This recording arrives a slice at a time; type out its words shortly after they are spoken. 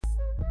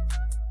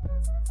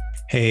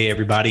Hey,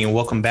 everybody, and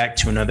welcome back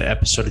to another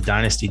episode of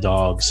Dynasty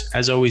Dogs.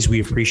 As always,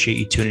 we appreciate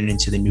you tuning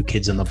into the new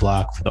kids on the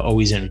block for the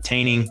always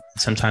entertaining and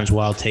sometimes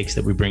wild takes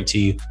that we bring to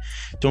you.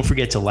 Don't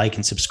forget to like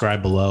and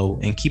subscribe below,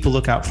 and keep a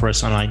lookout for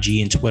us on IG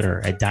and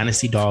Twitter at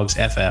Dynasty Dogs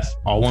FF,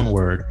 all one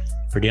word,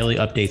 for daily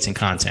updates and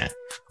content.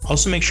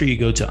 Also, make sure you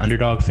go to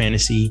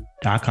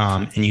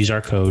underdogfantasy.com and use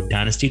our code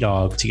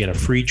DynastyDog to get a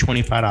free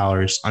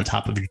 $25 on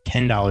top of your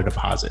 $10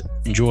 deposit.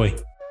 Enjoy.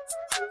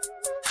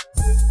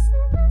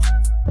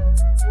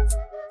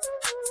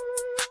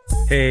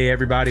 Hey,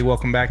 everybody.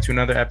 Welcome back to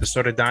another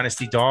episode of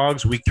Dynasty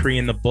Dogs, week 3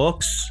 in the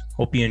books.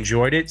 Hope you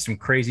enjoyed it. Some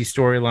crazy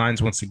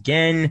storylines once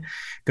again.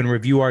 Going to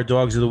review our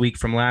dogs of the week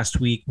from last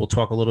week. We'll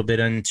talk a little bit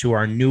into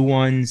our new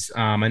ones.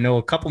 I know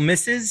a couple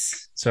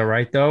misses. It's all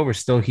right, though. We're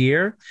still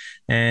here.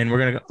 And we're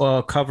going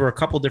to cover a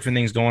couple different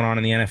things going on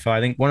in the NFL.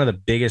 I think one of the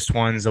biggest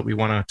ones that we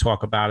want to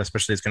talk about,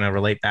 especially is going to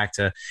relate back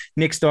to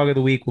Nick's dog of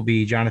the week, will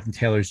be Jonathan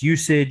Taylor's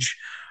usage.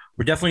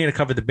 We're definitely going to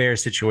cover the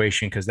Bears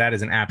situation because that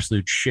is an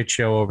absolute shit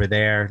show over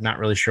there. Not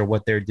really sure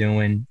what they're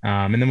doing.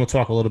 And then we'll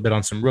talk a little bit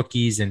on some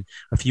rookies and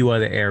a few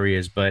other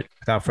areas. But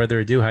without further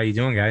ado, how you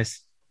doing,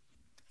 guys?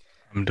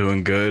 I'm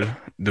doing good.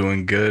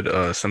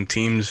 Some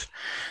teams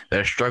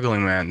that are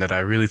struggling, man, that I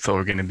really thought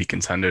were going to be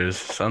contenders.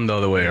 Some the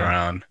other way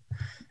around.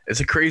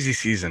 It's a crazy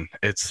season.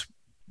 It's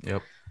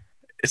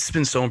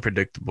been so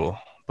unpredictable.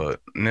 But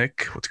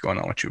Nick, what's going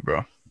on with you,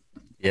 bro?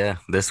 Yeah,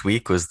 this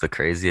week was the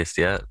craziest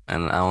yet,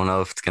 and I don't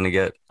know if it's going to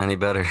get any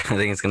better. I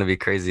think it's going to be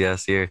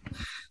crazy-ass year.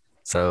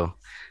 So,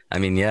 I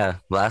mean, yeah,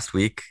 last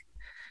week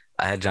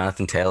I had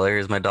Jonathan Taylor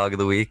as my dog of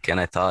the week, and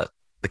I thought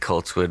the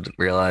Colts would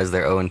realize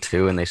they're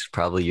 0-2 and they should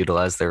probably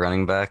utilize their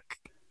running back.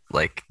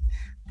 Like,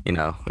 you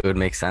know, it would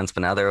make sense,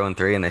 but now they're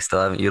 0-3 and they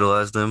still haven't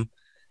utilized him.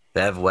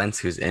 They have Wentz,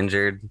 who's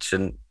injured.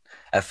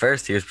 At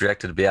first, he was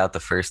projected to be out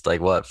the first,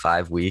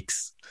 5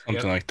 weeks.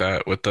 Something like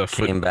that with the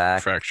foot Came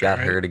back, fracture, got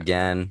right? hurt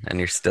again, and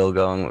you're still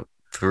going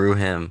through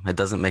him. It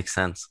doesn't make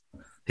sense.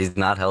 He's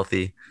not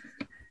healthy.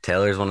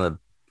 Taylor's one of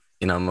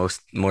the,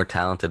 more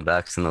talented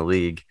backs in the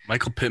league.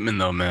 Michael Pittman,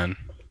 though, man.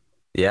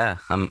 Yeah,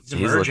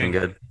 he's looking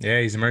good.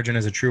 Yeah, he's emerging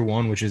as a true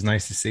one, which is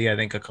nice to see. I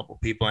think a couple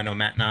people I know,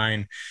 Matt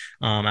Nine,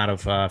 out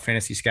of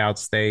Fantasy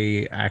Scouts,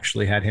 they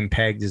actually had him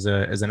pegged as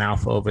an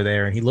alpha over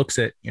there, and he looks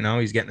at,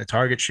 he's getting the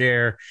target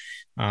share.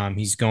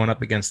 He's going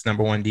up against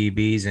number one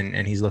DBs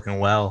and he's looking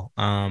well.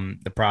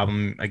 The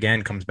problem,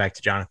 again, comes back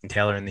to Jonathan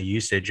Taylor and the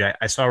usage.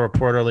 I saw a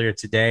report earlier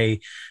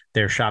today.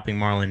 They're shopping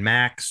Marlon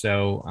Mack.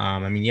 So,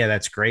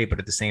 that's great. But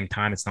at the same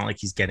time, it's not like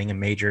he's getting a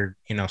major,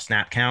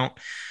 snap count.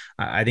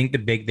 I think the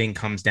big thing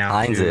comes down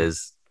Hines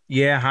is.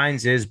 Yeah,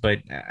 Hines is, but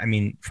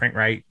Frank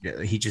Wright,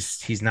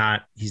 he's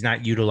not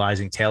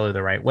utilizing Taylor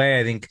the right way.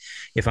 I think,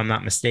 if I'm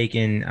not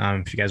mistaken,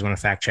 if you guys want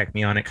to fact check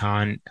me on it,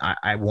 Con,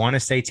 I want to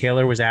say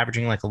Taylor was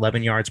averaging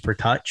 11 yards per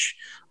touch.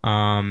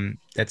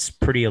 That's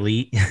pretty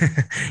elite.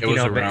 It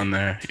was around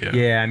there. Yeah.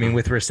 Yeah,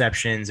 with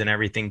receptions and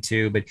everything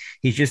too, but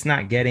he's just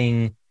not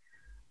getting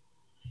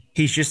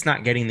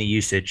the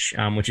usage,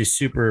 which is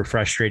super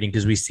frustrating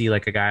because we see a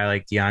guy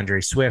like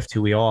DeAndre Swift,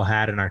 who we all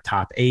had in our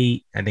top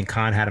 8. I think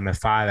Khan had him at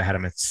 5. I had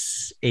him at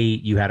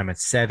 8. You had him at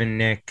 7,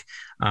 Nick.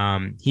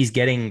 He's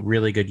getting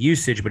really good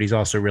usage, but he's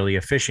also really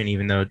efficient,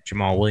 even though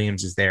Jamal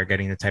Williams is there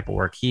getting the type of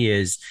work he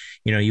is.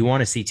 You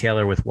want to see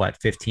Taylor with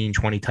 15,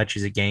 20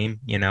 touches a game.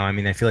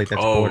 I feel like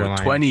that's borderline.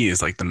 20 is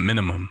the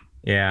minimum.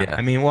 Yeah.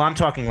 I'm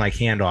talking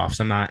handoffs.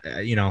 I'm not,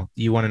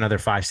 you want another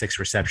 5-6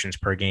 receptions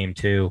per game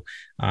too.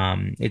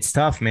 It's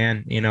tough,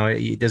 man.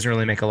 It doesn't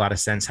really make a lot of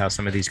sense how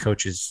some of these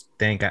coaches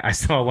think. I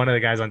saw one of the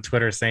guys on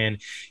Twitter saying,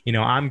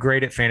 I'm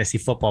great at fantasy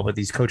football, but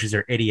these coaches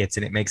are idiots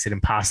and it makes it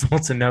impossible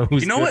to know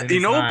who's what,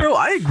 bro,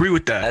 I agree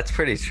with that. That's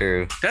pretty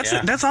true.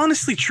 That's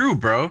honestly true,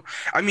 bro.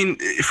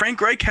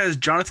 Frank Reich has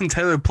Jonathan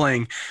Taylor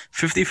playing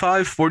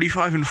 55,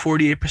 45, and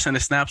 48%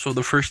 of snaps over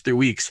the first 3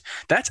 weeks.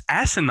 That's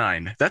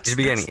asinine. He'd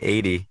be getting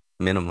 80.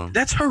 Minimum.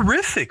 That's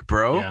horrific,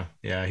 bro.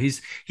 Yeah.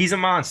 He's a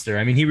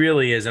monster. He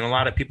really is. And a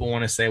lot of people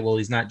want to say, well,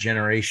 he's not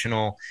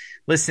generational.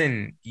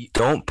 Listen,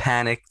 don't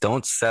panic.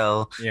 Don't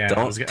sell. Yeah,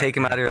 don't take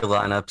him out of your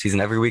lineups. He's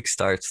an every week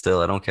start still.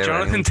 I don't care.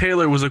 Jonathan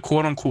Taylor was a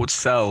quote unquote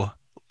sell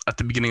at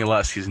the beginning of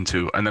last season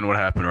too. And then what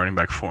happened? Running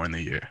back 4 in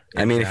the year.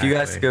 If you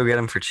guys go get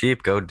him for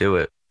cheap, go do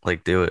it.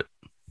 Do it.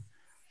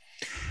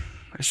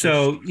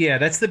 So,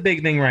 that's the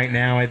big thing right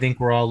now. I think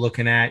we're all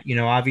looking at,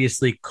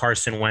 obviously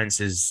Carson Wentz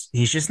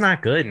he's just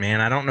not good,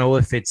 man. I don't know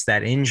if it's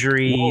that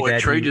injury. A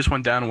trade just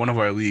went down in one of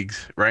our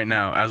leagues right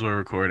now as we're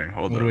recording.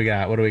 Hold on. What do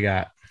we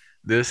got?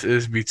 This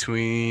is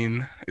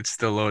it's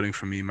still loading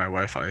for me. My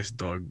Wi-Fi is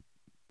dog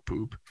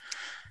poop.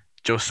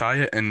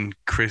 Josiah and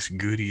Chris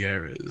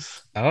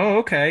Gutierrez. Oh,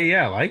 okay.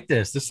 Yeah, I like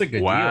this. This is a good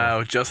deal.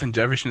 Wow, Justin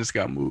Jefferson just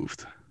got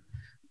moved.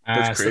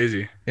 That's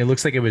crazy. So it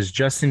looks like it was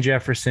Justin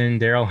Jefferson,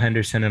 Darrell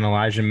Henderson, and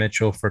Elijah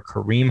Mitchell for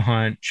Kareem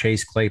Hunt,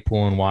 Chase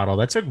Claypool, and Waddle.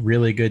 That's a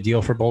really good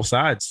deal for both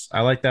sides.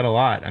 I like that a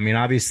lot.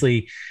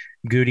 Obviously,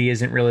 Goody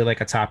isn't really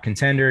a top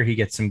contender. He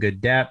gets some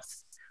good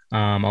depth.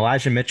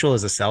 Elijah Mitchell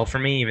is a sell for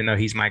me, even though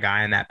he's my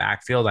guy in that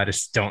backfield. I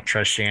just don't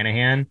trust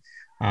Shanahan.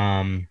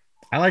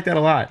 I like that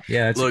a lot.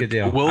 Yeah, that's a good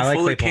deal. Will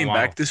Fuller came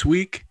back this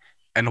week,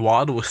 and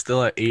Waddle was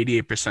still at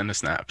 88% of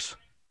snaps.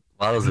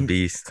 Waddle's a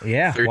beast.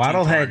 Yeah, 13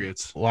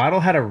 targets. Waddle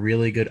had a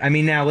really good. I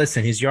mean, now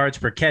listen, his yards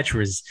per catch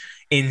was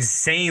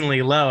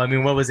insanely low. I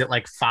mean, what was it,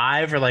 like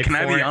 5 or like Can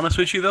 4? I be honest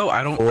with you though?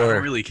 I don't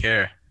really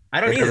care.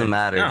 I don't It either. doesn't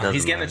matter. No, It doesn't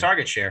he's getting the matter.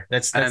 target share.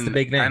 That's the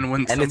big thing.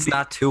 And it's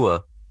not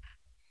Tua.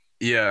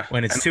 Yeah.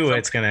 When it's And Tua,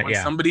 it's gonna when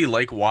somebody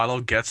like Waddle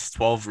gets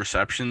 12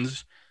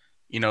 receptions,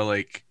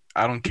 like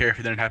I don't care if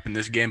it didn't happen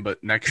this game,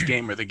 but next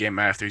game or the game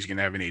after, he's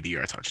gonna have an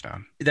 80-yard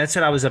touchdown. That's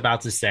what I was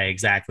about to say.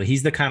 Exactly.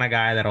 He's the kind of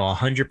guy that'll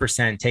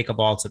 100% take a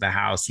ball to the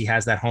house. He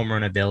has that home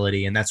run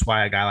ability, and that's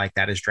why a guy like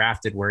that is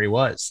drafted where he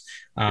was.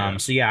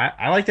 So yeah,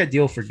 I like that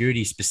deal for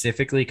Goody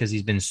specifically because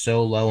he's been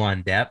so low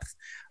on depth.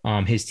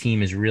 His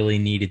team is really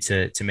needed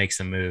to make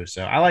some moves.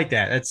 So I like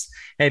that.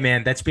 Hey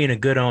man, that's being a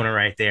good owner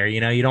right there. You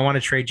don't want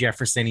to trade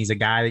Jefferson. He's a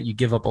guy that you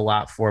give up a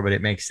lot for, but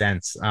it makes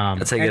sense.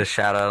 That's how you get a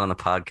shout out on the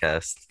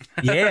podcast.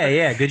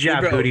 Yeah. Good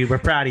job, Goody. We're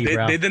proud of you,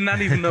 bro. They did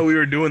not even know we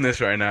were doing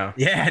this right now.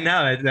 Yeah,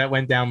 no, that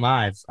went down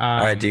live. All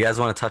right, do you guys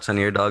want to touch on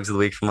your dogs of the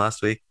week from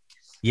last week?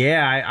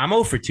 Yeah, I'm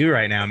 0 for 2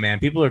 right now, man.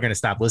 People are going to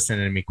stop listening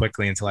to me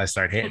quickly until I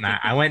start hitting.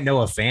 I went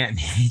Noah Fant.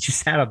 He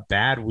just had a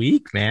bad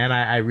week, man.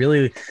 I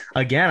really,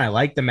 again, I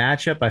like the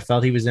matchup. I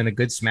felt he was in a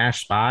good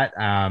smash spot.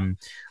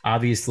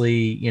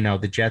 Obviously,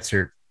 the Jets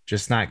are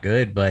just not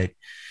good, but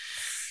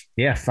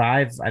yeah,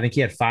 I think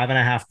he had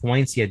 5.5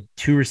 points. He had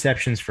 2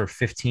 receptions for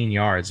 15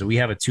 yards. So we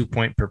have a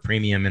 2-point per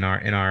premium in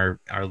our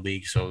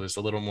league. So it's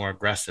a little more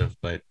aggressive,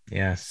 but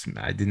yes,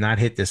 I did not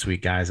hit this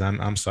week, guys.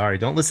 I'm sorry.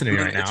 Don't listen to me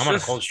right now. I'm on a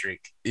cold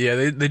streak.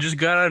 Yeah, they just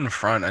got out in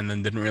front and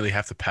then didn't really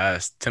have to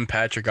pass. Tim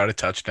Patrick got a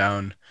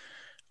touchdown.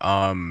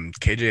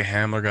 KJ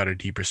Hamler got a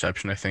deep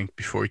reception, I think,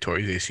 before he tore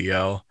his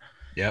ACL.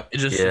 Yep. It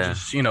just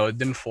it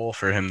didn't fall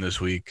for him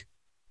this week.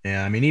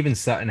 Yeah, I mean, even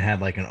Sutton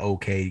had like an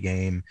okay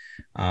game.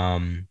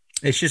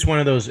 It's just one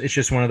of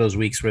those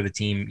weeks where the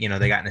team,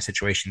 they got in a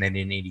situation they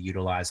didn't need to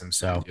utilize him.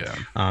 So yeah.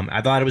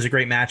 I thought it was a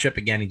great matchup.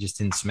 Again, he just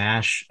didn't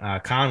smash.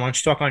 Con, why don't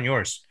you talk on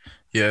yours?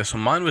 Yeah, so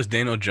mine was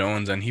Daniel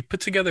Jones, and he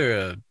put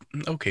together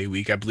an okay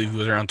week. I believe he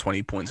was around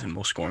 20 points in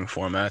most scoring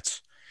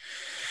formats.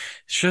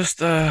 It's just,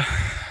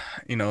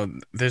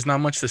 there's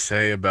not much to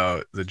say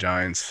about the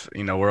Giants.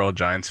 We're all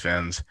Giants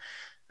fans.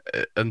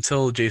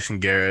 Until Jason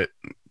Garrett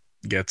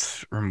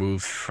gets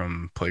removed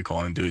from play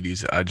calling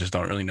duties, I just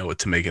don't really know what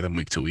to make of them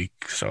week to week.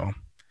 So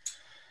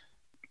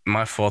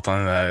my fault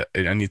on that.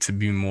 I need to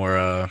be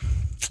more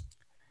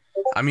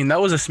I mean,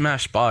 that was a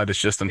smash spot. It's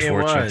just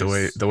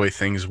unfortunate the way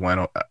things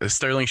went.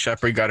 Sterling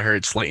Shepard got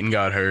hurt, Slayton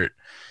got hurt.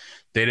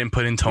 They didn't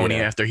put in Tony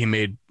after he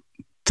made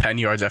 10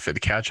 yards after the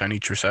catch on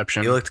each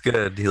reception. He looked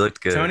good.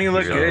 Tony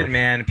looked good,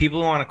 man.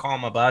 People want to call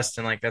him a bust,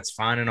 and that's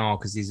fine and all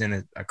because he's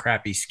in a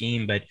crappy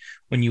scheme. But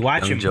when you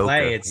watch him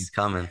play, he's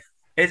coming.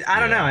 I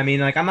don't know. I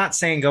mean, I'm not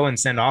saying go and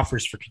send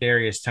offers for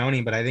Kadarius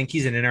Toney, but I think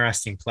he's an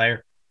interesting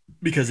player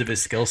because of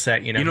his skill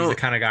set. He's the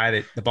kind of guy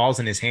that the ball's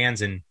in his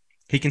hands and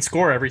he can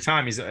score every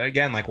time. He's,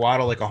 again, like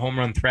Waddle, like a home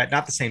run threat.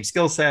 Not the same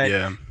skill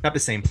set, not the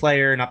same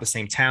player, not the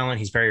same talent.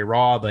 He's very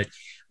raw, but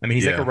I mean,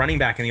 he's like a running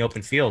back in the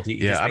open field.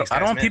 I don't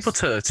want people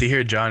to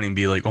hear Johnny and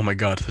be like, "Oh my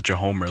God, such a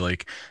homer!"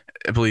 Like,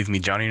 believe me,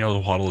 Johnny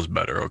knows Waddle is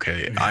better.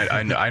 Okay,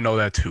 I know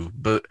that too.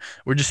 But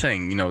we're just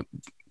saying,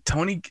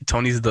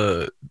 Tony's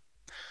the,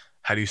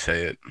 how do you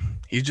say it?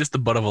 He's just the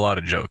butt of a lot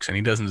of jokes, and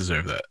he doesn't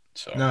deserve that.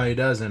 So no, he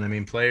doesn't. I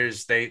mean,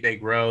 players they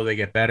grow, they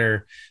get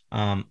better.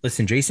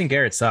 Listen, Jason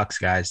Garrett sucks,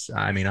 guys.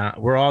 I mean,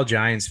 we're all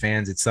Giants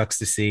fans. It sucks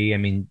to see. I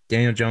mean,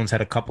 Daniel Jones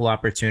had a couple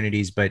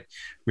opportunities, but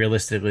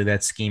realistically,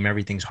 that scheme,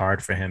 everything's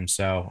hard for him.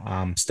 So,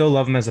 still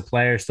love him as a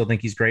player. Still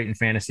think he's great in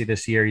fantasy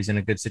this year. He's in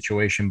a good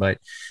situation, but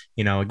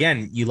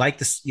again, you like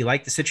the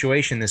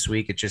situation this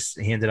week. It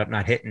just he ended up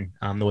not hitting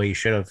the way he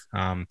should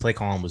have. Play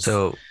calling was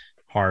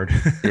hard.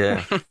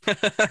 Yeah,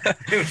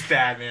 it was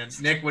bad, man.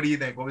 Nick, what do you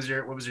think? What was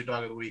your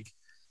dog of the week?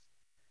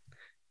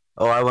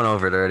 Oh, I went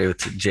over it already with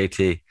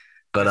JT,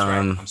 but right.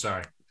 I'm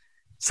sorry.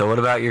 So what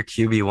about your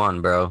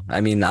QB1, bro?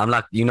 I mean, I'm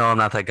not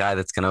that guy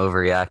that's gonna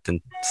overreact and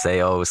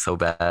say, "Oh, it was so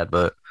bad,"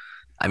 but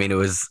I mean, it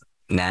was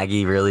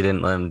Nagy really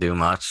didn't let him do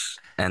much,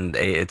 and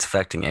it's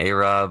affecting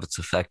A-Rob. It's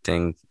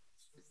affecting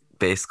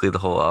basically the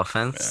whole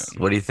offense. Yeah.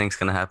 What do you think's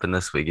gonna happen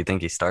this week? You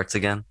think he starts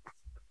again?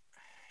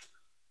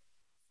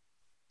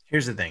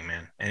 Here's the thing,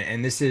 man,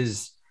 and this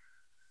is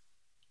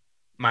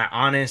my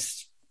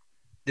honest.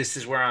 This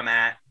is where I'm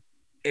at.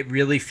 It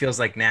really feels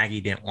like Nagy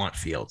didn't want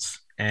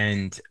Fields.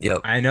 And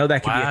I know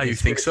that could be. You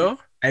think so?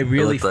 I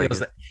really feels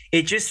like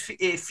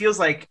it feels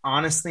like,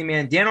 honestly,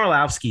 man, Dan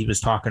Orlovsky was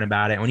talking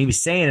about it. When he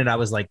was saying it, I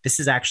was like, this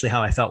is actually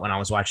how I felt when I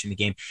was watching the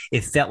game.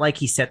 It felt like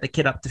he set the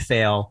kid up to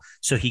fail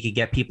so he could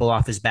get people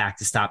off his back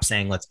to stop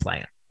saying, let's play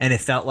him. And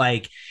it felt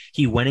like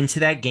he went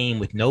into that game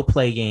with no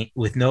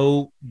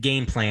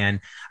game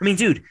plan. I mean,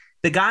 dude,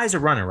 the guy's a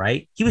runner,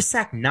 right? He was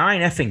sacked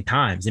 9 effing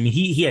times. I mean,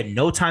 he had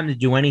no time to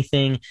do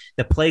anything.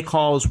 The play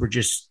calls were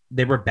just,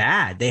 they were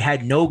bad. They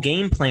had no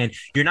game plan.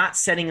 You're not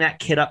setting that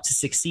kid up to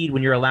succeed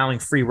when you're allowing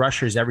free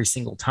rushers every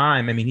single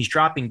time. I mean, he's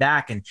dropping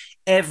back, and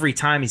every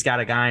time he's got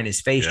a guy in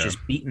his face just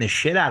beating the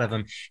shit out of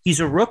him.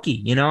 He's a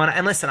rookie, you know?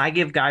 And listen, I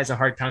give guys a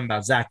hard time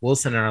about Zach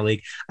Wilson in our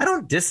league. I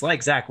don't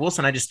dislike Zach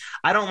Wilson.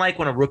 I don't like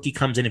when a rookie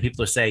comes in and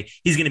people are saying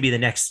he's going to be the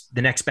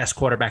next best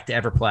quarterback to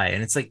ever play.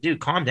 And it's like, dude,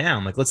 calm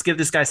down. Like, let's give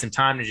this guy some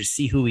time to just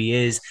see who he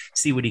is,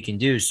 see what he can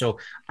do. So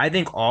I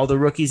think all the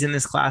rookies in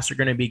this class are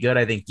going to be good.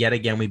 I think yet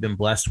again, we've been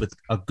blessed with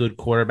a good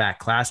quarterback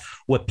class.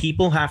 What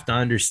people have to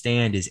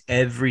understand is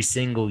every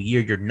single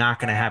year, you're not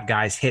going to have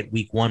guys hit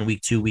week 1,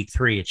 week 2, week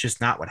 3. It's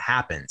just not what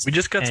happens. We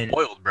just got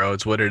spoiled, bro.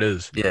 It's what it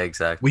is. Yeah,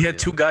 exactly. We had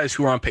 2 guys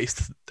who were on pace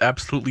to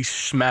absolutely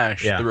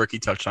smash the rookie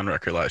touchdown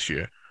record last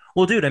year.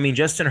 Well, dude, I mean,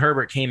 Justin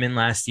Herbert came in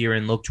last year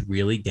and looked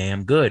really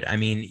damn good. I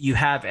mean, you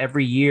have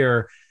every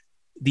year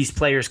these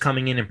players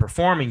coming in and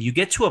performing. You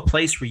get to a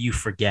place where you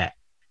forget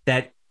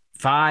that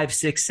 5,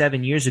 6,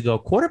 7 years ago,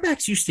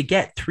 quarterbacks used to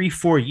get 3,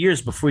 4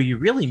 years before you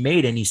really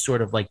made any sort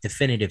of like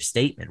definitive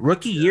statement.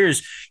 Rookie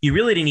years, you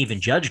really didn't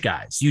even judge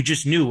guys. You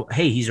just knew,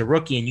 hey, he's a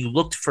rookie, and you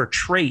looked for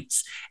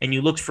traits and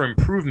you looked for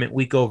improvement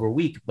week over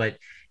week. But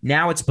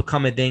now it's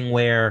become a thing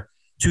where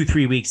 2,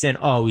 3 weeks in,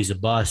 oh, he's a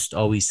bust.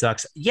 Oh, he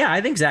sucks. Yeah,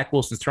 I think Zach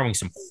Wilson's throwing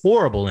some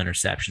horrible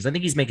interceptions. I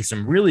think he's making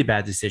some really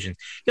bad decisions.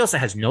 He also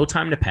has no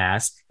time to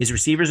pass. His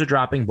receivers are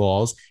dropping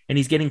balls, and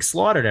he's getting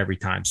slaughtered every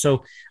time.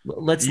 So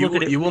let's look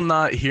at it. You will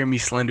not hear me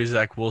slander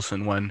Zach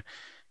Wilson when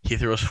he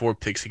throws 4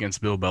 picks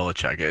against Bill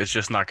Belichick. It's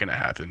just not going to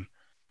happen.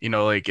 You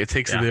know, like, it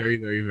takes a very,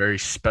 very, very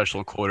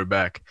special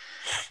quarterback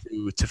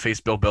to face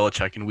Bill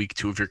Belichick in week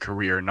 2 of your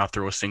career and not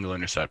throw a single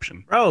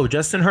interception. Bro,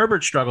 Justin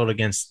Herbert struggled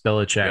against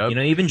Belichick. Yep. You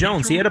know, even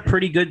Jones, he had a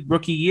pretty good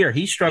rookie year.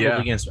 He struggled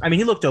against, I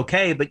mean, he looked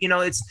okay, but, you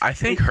know, I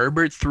think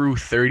Herbert threw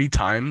 30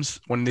 times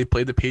when they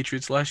played the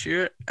Patriots last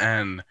year,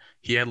 and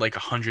he had like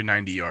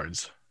 190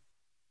 yards.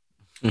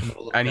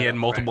 And he had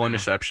multiple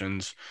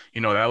interceptions.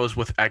 You know, that was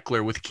with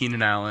Eckler, with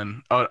Keenan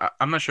Allen. Oh,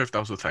 I'm not sure if that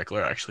was with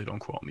Eckler. Actually, don't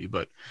quote me.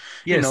 But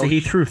yeah, you know, so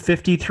he threw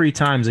 53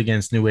 times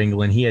against New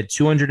England. He had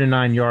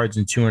 209 yards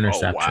and 2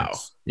 interceptions. Oh, wow.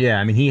 Yeah,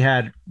 I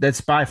mean,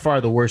 that's by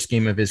far the worst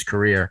game of his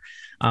career.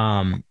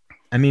 I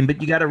mean,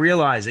 but you got to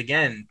realize,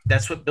 again,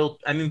 that's what Bill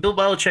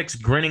Belichick's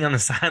grinning on the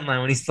sideline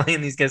when he's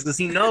playing these guys, because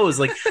he knows,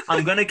 like,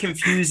 I'm going to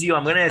confuse you.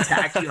 I'm going to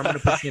attack you. I'm going to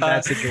put you in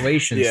bad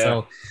situations.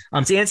 So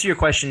to answer your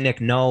question,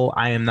 Nick, no,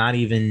 I am not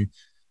even –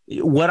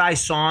 what I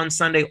saw on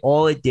Sunday,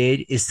 all it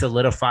did is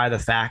solidify the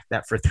fact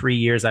that for 3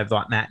 years, I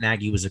thought Matt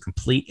Nagy was a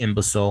complete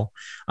imbecile.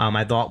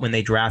 I thought when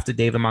they drafted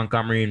David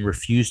Montgomery and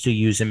refused to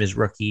use him his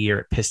rookie year,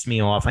 it pissed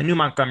me off. I knew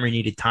Montgomery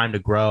needed time to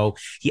grow.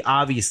 He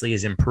obviously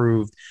has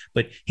improved,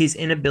 but his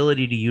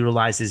inability to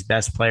utilize his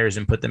best players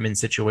and put them in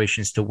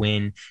situations to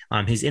win,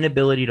 his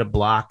inability to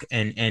block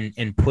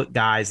and put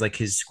guys like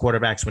his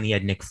quarterbacks when he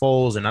had Nick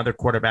Foles and other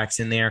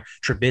quarterbacks in there,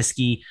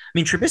 Trubisky. I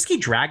mean, Trubisky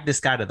dragged this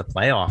guy to the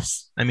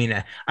playoffs. I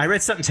mean, I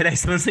read something today.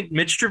 Someone's like,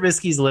 Mitch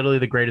Trubisky is literally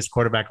the greatest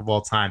quarterback of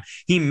all time.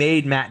 He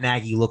made Matt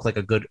Nagy look like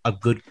a good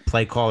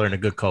play caller and a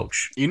good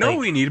coach. You know what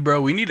we need,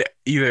 bro? We need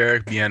either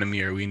Eric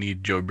Bieniemy or we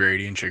need Joe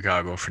Brady in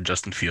Chicago for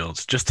Justin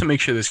Fields, just to make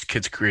sure this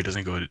kid's career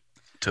doesn't go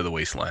to the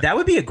wasteland. That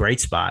would be a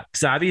great spot,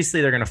 because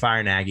obviously they're going to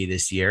fire Nagy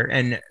this year,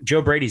 and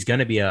Joe Brady's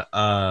going to be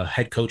a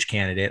head coach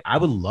candidate. I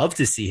would love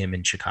to see him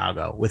in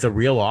Chicago with a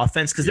real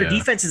offense, because their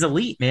defense is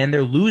elite, man.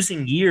 They're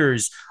losing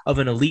years of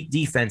an elite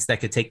defense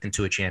that could take them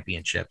to a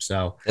championship.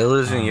 So they're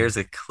losing years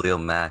of Khalil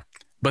Mack.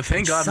 But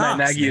thank God Matt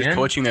Nagy is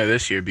coaching there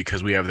this year,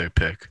 because we have their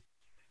pick.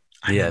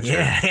 Yeah,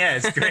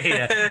 it's great.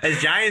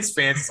 As Giants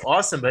fans, it's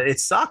awesome, but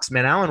it sucks,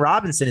 man. Allen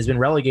Robinson has been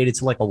relegated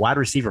to like a wide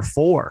receiver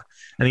 4.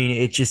 I mean,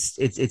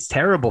 it's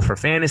terrible for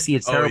fantasy.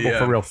 It's terrible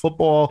for real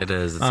football. It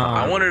is.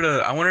 I wanted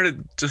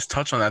to just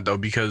touch on that though,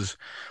 because,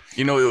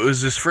 you know, it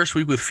was his first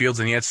week with Fields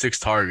and he had 6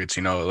 targets.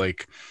 You know,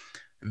 like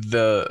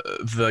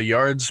the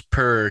yards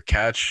per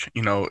catch.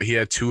 You know, he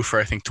had 2 for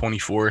I think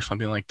 24 or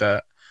something like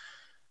that.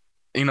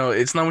 You know,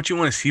 it's not what you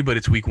want to see, but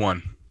it's week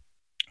 1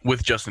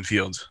 with Justin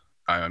Fields.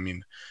 I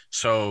mean,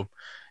 so,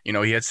 you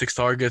know, he had 6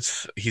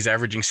 targets. He's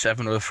averaging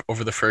 7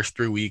 over the first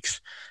 3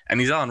 weeks,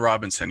 and he's Allen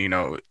Robinson. You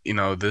know,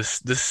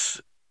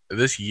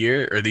 this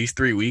year or these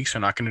 3 weeks are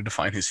not going to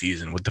define his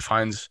season.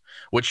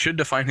 What should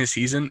define his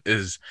season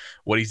is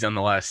what he's done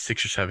the last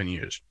 6 or 7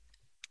 years.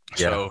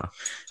 Yeah. So,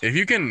 if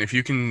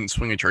you can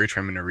swing a trade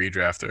for him in a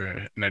redraft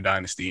or in a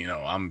dynasty, you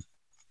know,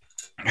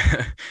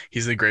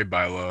 he's a great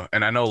buy low.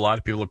 And I know a lot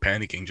of people are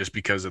panicking just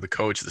because of the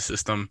coach, the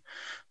system,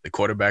 the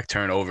quarterback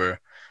turnover,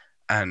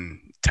 and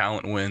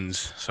talent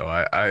wins. So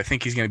I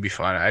think he's going to be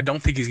fine. I don't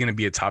think he's going to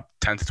be a top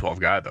 10 to 12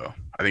 guy, though.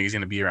 I think he's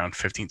going to be around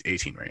 15 to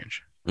 18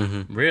 range.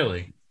 Mm-hmm.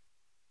 Really?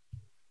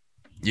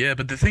 Yeah,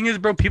 but the thing is,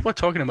 bro, people are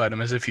talking about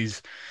him as if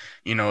he's,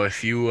 you know,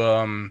 if you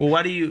Well,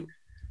 why do you?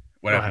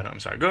 Go ahead.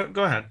 I'm sorry.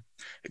 Go ahead.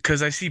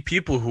 Because I see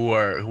people who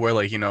are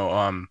like, you know,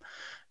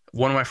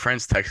 one of my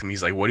friends texted me.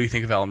 He's like, "What do you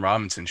think of Allen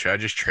Robinson? Should I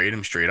just trade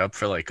him straight up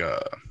for like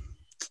a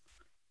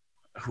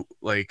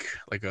what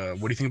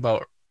do you think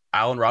about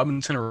Allen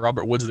Robinson or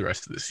Robert Woods the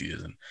rest of the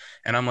season.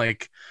 And I'm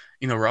like,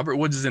 Robert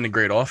Woods is in a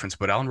great offense,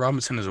 but Allen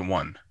Robinson is a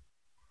one.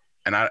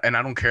 And I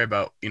don't care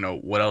about,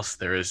 what else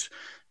there is.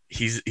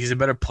 He's a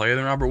better player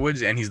than Robert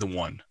Woods, and he's the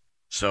one.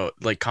 So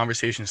like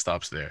conversation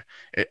stops there.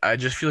 I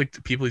just feel like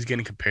the people he's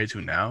getting compared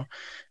to now,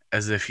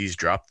 as if he's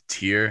dropped the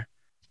tier,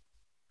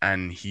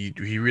 and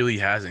he really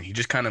hasn't. He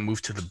just kind of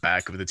moved to the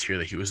back of the tier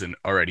that he was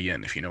already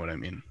in, if you know what I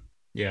mean.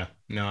 Yeah,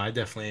 no, I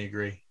definitely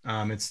agree.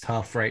 It's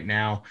tough right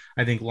now.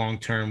 I think long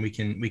term we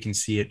can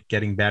see it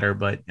getting better,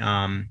 but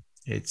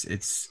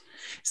it's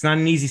not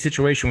an easy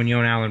situation when you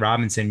own Allen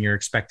Robinson. You're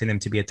expecting him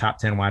to be a top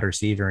 10 wide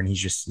receiver, and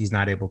he's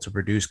not able to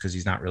produce because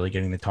he's not really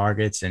getting the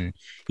targets and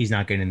he's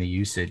not getting the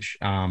usage.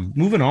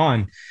 Moving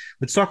on,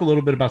 let's talk a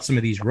little bit about some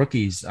of these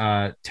rookies.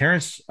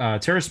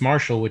 Terrace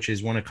Marshall, which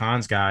is one of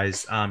Khan's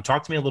guys.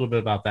 Talk to me a little bit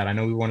about that. I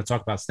know we want to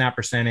talk about snap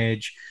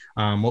percentage,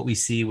 what we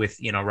see with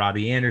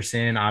Robbie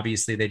Anderson.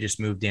 Obviously, they just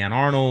moved Dan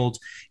Arnold.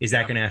 Is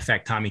that going to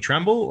affect Tommy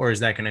Tremble, or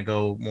is that going to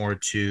go more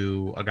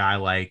to a guy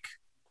like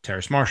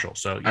Terrace Marshall?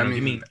 So give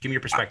me your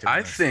perspective.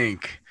 I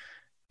think,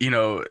 we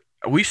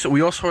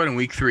all saw it in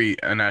week 3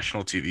 on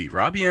national TV.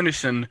 Robbie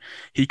Anderson,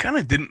 he kind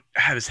of didn't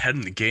have his head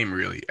in the game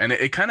really. And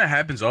it kind of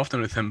happens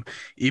often with him,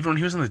 even when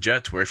he was on the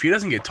Jets, where if he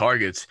doesn't get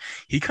targets,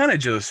 he kind of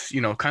just,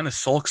 kind of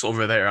sulks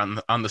over there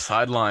on the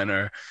sideline,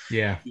 or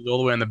he's all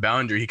the way on the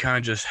boundary. He kind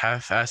of just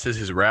half-asses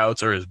his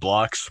routes or his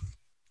blocks.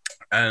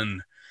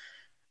 And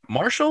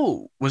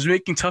Marshall was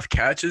making tough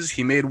catches.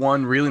 He made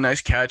one really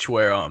nice catch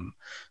where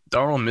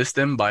Darnold missed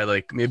him by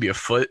like maybe a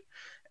foot,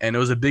 and it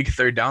was a big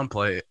third down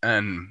play.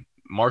 And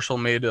Marshall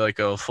made like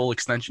a full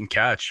extension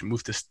catch,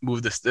 move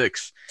the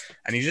sticks,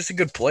 and he's just a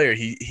good player.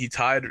 He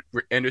tied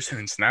Anderson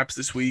in snaps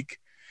this week.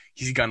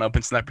 He's gone up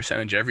in snap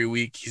percentage every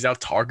week. He's out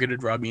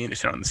targeted Robbie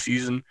Anderson on the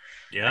season.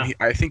 Yeah,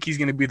 I think he's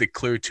going to be the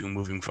clear 2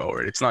 moving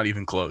forward. It's not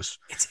even close.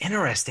 It's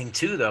interesting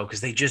too, though,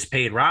 because they just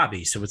paid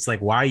Robbie, so it's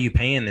like, why are you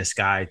paying this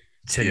guy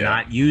to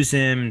not use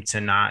him,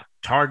 to not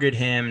target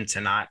him, to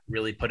not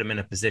really put him in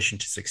a position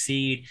to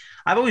succeed?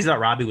 I've always thought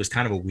Robbie was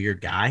kind of a weird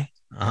guy.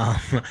 He had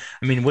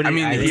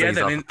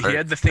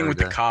the thing with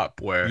the cop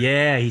where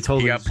he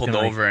got pulled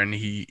over and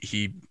he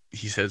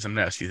said some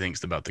nasty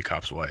things about the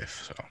cop's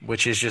wife, so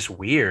which is just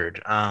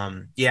weird. I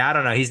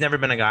don't know. He's never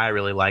been a guy I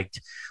really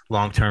liked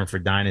long term for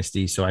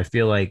Dynasty, so I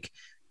feel like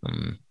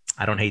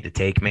I don't hate the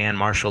take, man.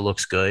 Marshall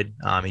looks good.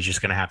 He's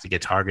just gonna have to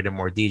get targeted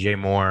more. DJ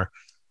Moore,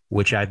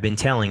 which I've been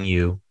telling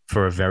you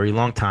for a very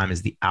long time,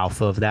 is the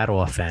alpha of that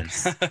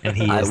offense, and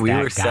he is. We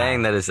were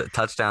saying that his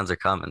touchdowns are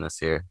coming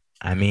this year.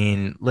 I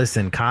mean,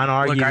 listen, Khan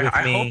argued with me.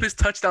 I hope his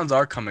touchdowns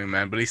are coming,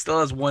 man, but he still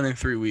has 1 in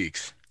 3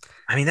 weeks.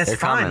 I mean, that's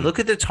fine. Coming. Look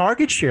at the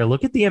target share.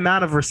 Look at the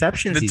amount of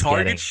receptions he's getting.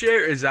 The target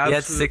share is absolutely. He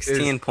had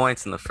 16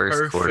 points in the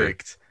first quarter.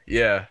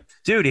 Yeah.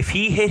 Dude, if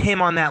he hit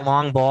him on that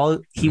long ball,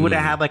 he would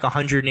have had like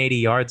 180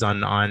 yards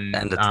on and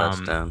a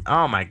touchdown.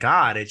 Oh my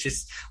God. It's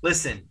just,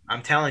 listen,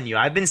 I'm telling you,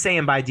 I've been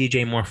saying bye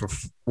DJ Moore for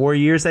 4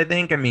 years, I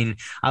think. I mean,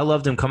 I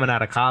loved him coming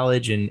out of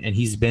college, and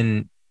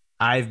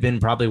I've been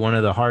probably one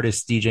of the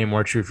hardest DJ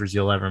Moore truthers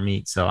you'll ever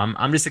meet. So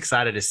I'm just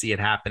excited to see it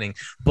happening.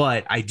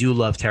 But I do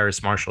love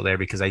Terrace Marshall there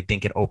because I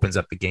think it opens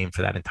up the game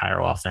for that entire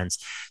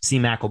offense.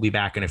 C-Mac will be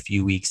back in a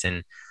few weeks,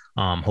 and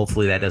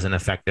hopefully that doesn't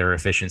affect their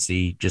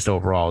efficiency just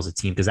overall as a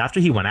team. Because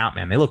after he went out,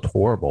 man, they looked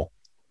horrible.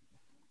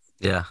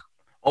 Yeah.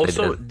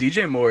 Also,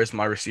 DJ Moore is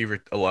my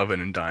receiver 11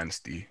 in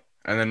Dynasty.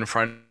 And then in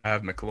front, I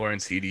have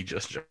McLaurin, CD,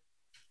 Justin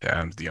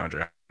James,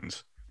 DeAndre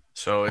Hopkins.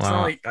 So it's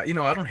not like, I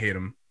don't hate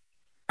him.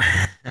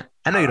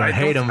 I know you don't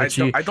hate him, but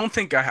I don't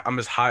think I'm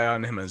as high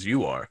on him as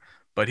you are,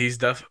 but he's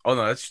oh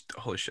no,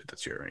 holy shit,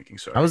 that's your ranking.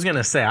 Sorry. I was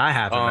gonna say I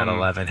have him at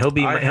 11. He'll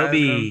be I have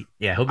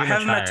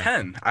him at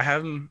 10. I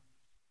have him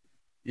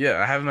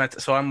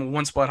at, so I'm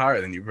 1 spot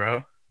higher than you,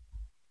 bro.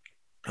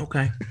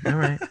 Okay. All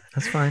right.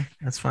 That's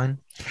fine.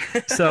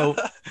 So,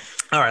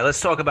 all right, let's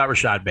talk about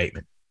Rashad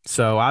Bateman.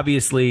 So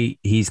obviously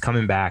he's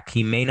coming back.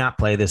 He may not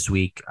play this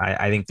week.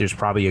 I think there's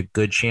probably a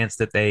good chance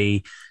that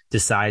they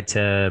decide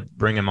to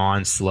bring him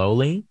on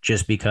slowly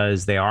just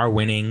because they are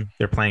winning.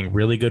 They're playing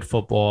really good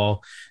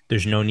football.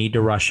 There's no need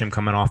to rush him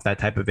coming off that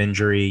type of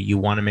injury. You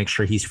want to make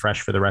sure he's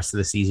fresh for the rest of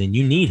the season.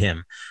 You need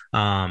him.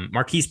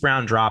 Marquise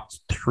Brown dropped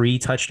 3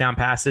 touchdown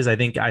passes. I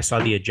think I saw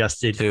the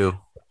adjusted 2.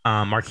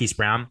 Marquise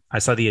Brown. I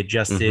saw the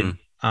adjusted.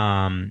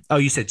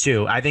 You said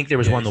 2. I think there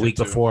was one the week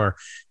before.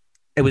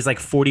 It was like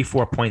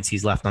 44 points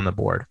he's left on the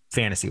board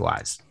fantasy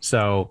wise.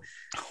 So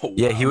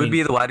he would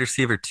be the wide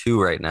receiver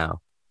 2 right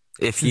now.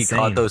 If he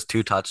caught those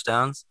 2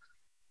 touchdowns,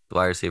 the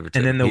wide receiver 2.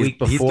 And then the week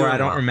before, I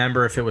don't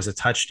remember if it was a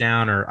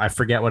touchdown or I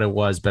forget what it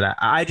was, but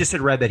I just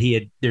had read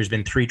that there's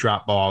been 3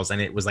 drop balls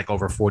and it was like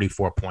over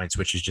 44 points,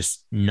 which is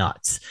just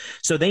nuts.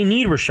 So they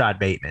need Rashad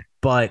Bateman,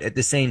 but at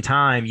the same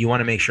time, you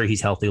want to make sure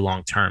he's healthy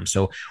long-term.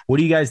 So what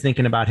are you guys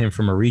thinking about him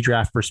from a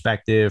redraft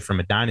perspective, from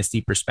a dynasty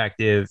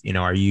perspective?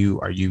 Are you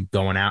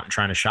going out and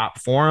trying to shop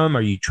for him?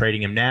 Are you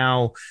trading him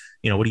now?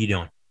 What are you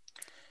doing?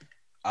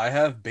 I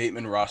have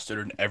Bateman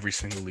rostered in every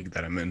single league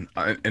that I'm in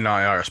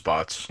IR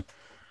spots.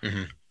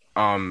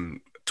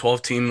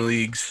 12-team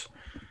leagues.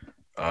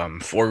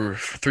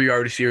 three wide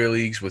receiver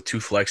leagues with two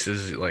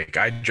flexes. Like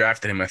I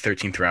drafted him in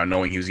 13th round,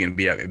 knowing he was gonna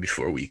be out maybe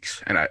 4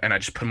 weeks, and I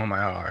just put him on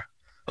my IR.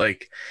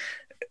 Like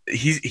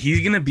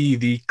he's gonna be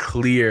the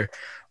clear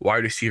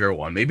wide receiver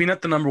one. Maybe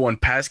not the number one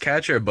pass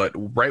catcher, but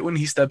right when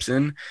he steps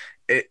in,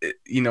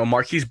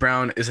 Marquise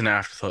Brown is an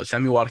afterthought.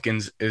 Sammy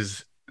Watkins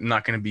is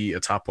not gonna be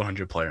a top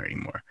 100 player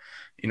anymore.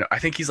 I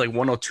think he's like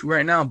 102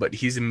 right now, but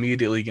he's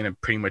immediately gonna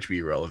pretty much be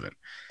irrelevant.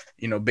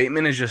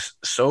 Bateman is just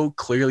so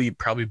clearly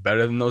probably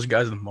better than those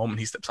guys the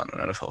moment he steps on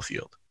an NFL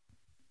field.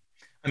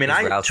 I mean, His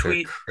I routes are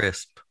tweet.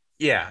 crisp.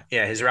 Yeah,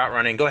 his route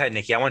running. Go ahead,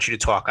 Nikki. I want you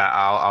to talk.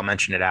 I'll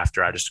mention it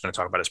after. I'm just going to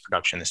talk about his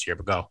production this year,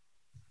 but go.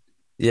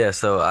 Yeah,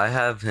 so I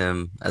have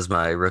him as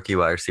my rookie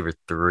wide receiver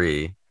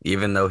 3,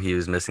 even though he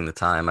was missing the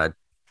time.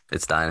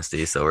 It's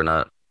Dynasty, so we're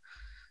not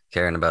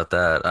caring about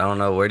that. I don't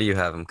know. Where do you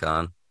have him,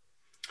 Con?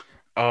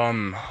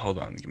 Hold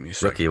on, give me a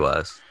second. Rookie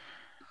wise.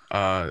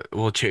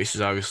 Well, Chase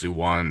is obviously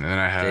 1, and then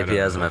I had JP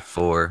has him at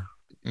 4.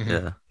 Mhm.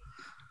 Yeah.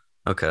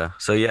 Okay.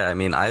 So yeah, I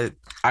mean, I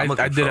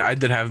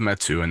did have him at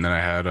 2, and then I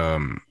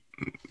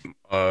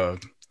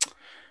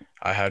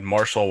had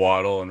Marshall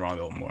Waddle and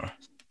Rondell Moore.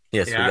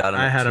 yes, we got him.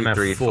 I at had him 2, at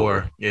 3,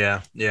 4.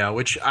 Yeah,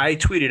 which I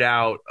tweeted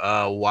out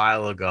a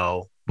while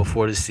ago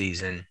before the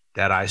season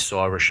that I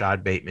saw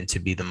Rashad Bateman to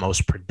be the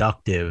most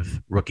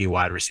productive rookie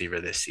wide receiver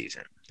this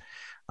season.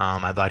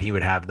 I thought he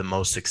would have the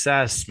most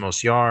success,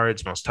 most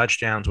yards, most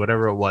touchdowns,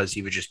 whatever it was,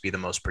 he would just be the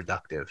most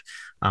productive.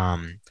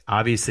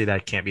 Obviously,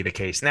 that can't be the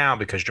case now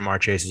because Jamar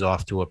Chase is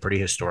off to a pretty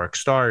historic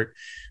start.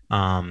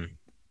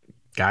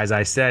 Guys,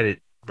 I said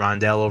it,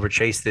 Rondell over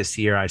Chase this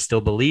year. I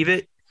still believe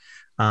it.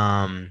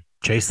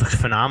 Chase looks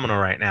phenomenal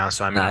right now.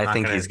 So, I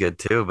think he's good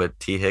too, but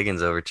T.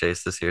 Higgins over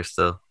Chase this year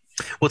still.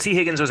 Well, T.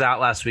 Higgins was out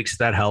last week,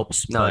 so that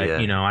helps. No,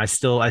 But, yeah. I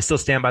still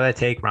stand by that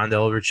take,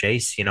 Rondell over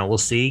Chase. We'll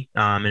see.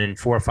 And in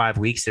 4 or 5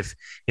 weeks,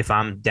 if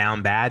I'm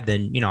down bad,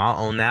 then,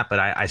 I'll own that. But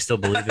I still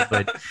believe it.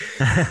 But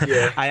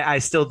Yeah. I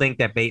still think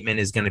that Bateman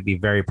is going to be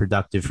very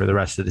productive for the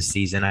rest of the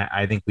season.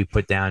 I think we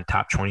put down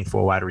top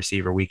 24 wide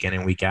receiver week in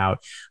and week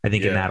out. I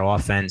think in that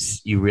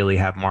offense, you really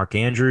have Mark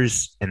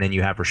Andrews, and then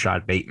you have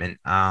Rashad Bateman.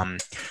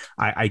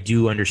 I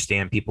do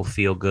understand people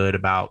feel good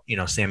about,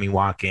 Sammy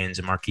Watkins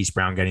and Marquise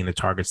Brown getting the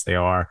targets they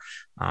are.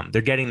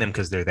 They're getting them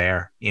because they're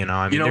there.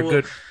 They're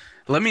good.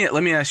 Let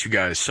me ask you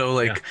guys.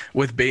 So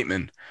with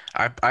Bateman,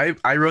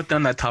 I wrote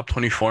down that top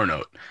 24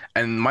 note,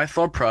 and my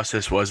thought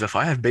process was if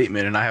I have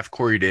Bateman and I have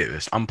Corey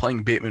Davis, I'm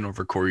playing Bateman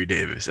over Corey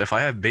Davis. If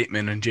I have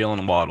Bateman and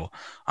Jalen Waddle,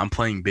 I'm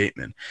playing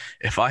Bateman.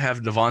 If I have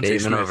Devontae Bateman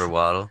Smith over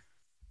Waddle.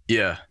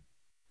 Yeah.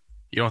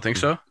 You don't think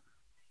so?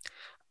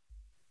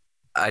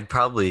 I'd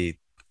probably.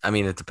 I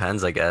mean, it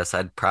depends. I guess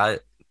I'd probably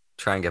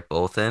try and get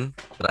both in,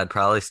 but I'd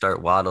probably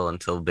start Waddle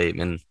until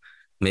Bateman.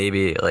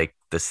 Maybe like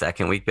the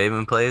second week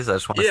Bateman plays. I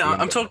just want to see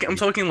him I'm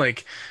talking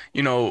like,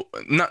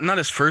 not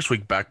his first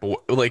week back,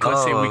 but like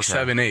let's say week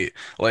 7, 8.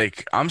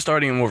 Like I'm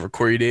starting him over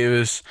Corey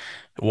Davis,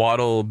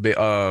 Waddle,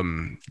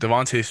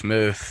 Devontae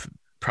Smith,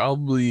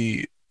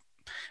 probably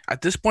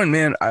at this point,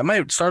 man, I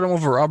might start him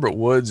over Robert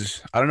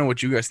Woods. I don't know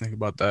what you guys think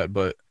about that,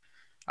 but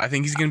I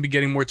think he's gonna be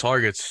getting more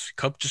targets.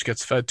 Kupp just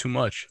gets fed too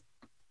much.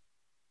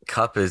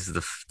 Kupp is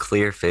the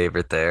clear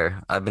favorite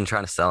there. I've been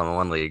trying to sell him in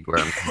one league where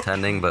I'm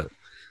contending, but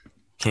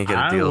can't get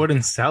a deal. I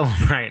wouldn't sell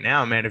him right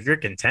now, man. If you're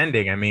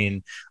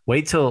contending,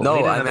 wait till.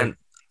 No,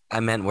 I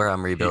meant where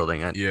I'm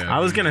rebuilding. Yeah. I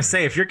was gonna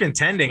say if you're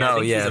contending, I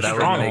think he's a that would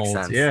make stronghold.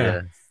 sense.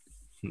 Yeah.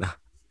 No.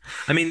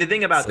 I mean, the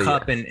thing about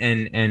Kupp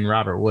and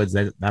Robert Woods,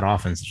 that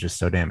offense is just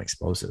so damn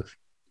explosive.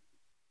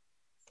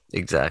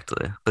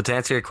 Exactly. But to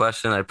answer your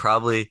question,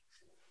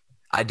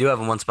 I do have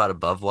him one spot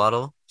above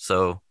Waddle.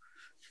 So,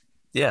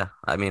 yeah,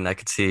 I mean, I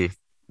could see.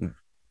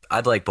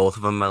 I'd like both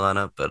of them in my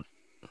lineup, but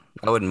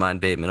I wouldn't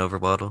mind Bateman over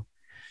Waddle.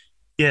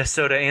 Yeah,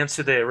 so to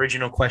answer the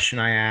original question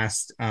I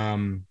asked,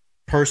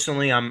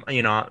 personally,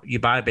 you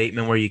buy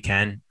Bateman where you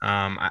can.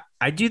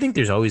 I do think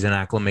there's always an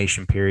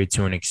acclimation period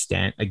to an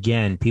extent.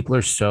 Again, people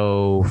are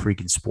so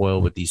freaking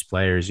spoiled with these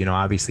players.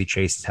 Obviously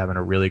Chase is having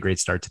a really great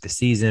start to the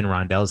season.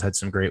 Rondell's had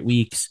some great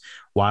weeks.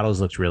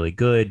 Waddle's looked really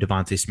good.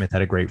 Devontae Smith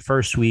had a great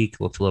first week,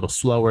 looked a little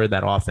slower.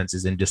 That offense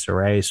is in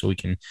disarray, so we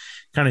can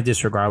kind of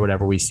disregard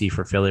whatever we see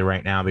for Philly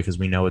right now because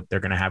we know they're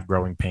going to have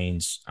growing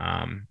pains,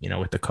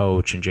 with the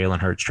coach and Jalen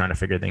Hurts trying to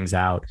figure things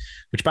out,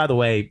 which, by the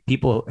way,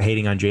 people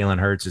hating on Jalen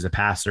Hurts as a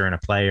passer and a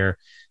player,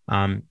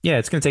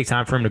 it's going to take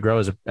time for him to grow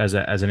as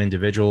an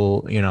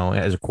individual,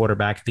 as a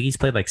quarterback. I think he's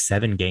played like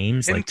 7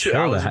 games. He's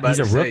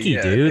a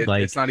rookie, dude.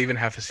 It's not even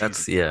half a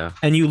season.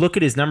 And you look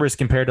at his numbers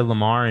compared to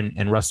Lamar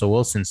and Russell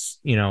Wilson's,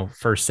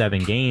 first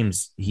 7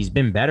 games, he's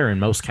been better in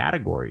most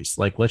categories.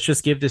 Like, let's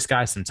just give this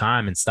guy some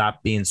time and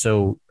stop being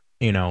so,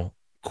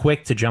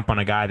 quick to jump on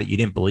a guy that you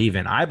didn't believe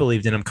in. I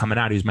believed in him coming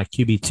out. He was my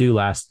QB2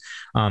 last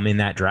in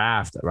that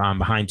draft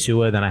behind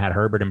Tua. Then I had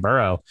Herbert and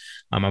Burrow.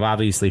 I've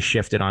obviously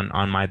shifted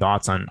on my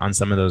thoughts on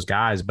some of those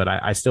guys, but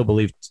I still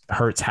believe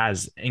Hurts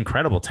has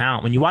incredible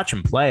talent. When you watch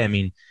him play, I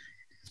mean,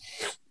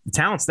 the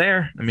talent's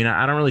there. I mean,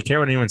 I don't really care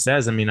what anyone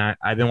says. I mean,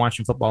 I've been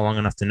watching football long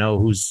enough to know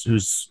who's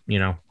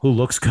who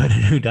looks good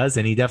and who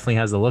doesn't. He definitely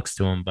has the looks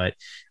to him. But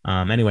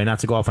anyway, not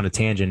to go off on a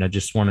tangent, I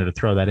just wanted to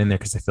throw that in there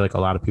because I feel like a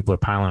lot of people are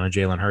piling on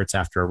Jalen Hurts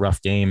after a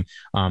rough game.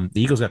 The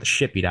Eagles got the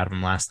shit beat out of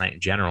him last night in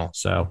general.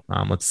 So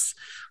let's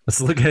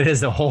look at it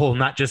as a whole,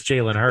 not just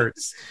Jalen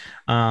Hurts.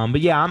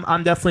 But yeah,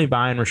 I'm definitely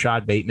buying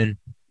Rashad Bateman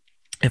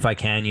if I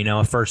can,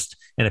 a first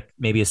and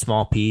maybe a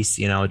small piece,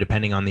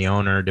 depending on the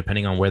owner,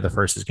 depending on where the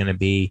first is going to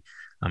be.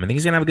 I think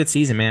he's going to have a good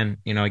season, man.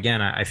 Again,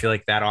 I feel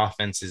like that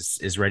offense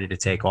is ready to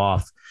take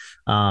off.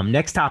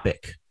 Next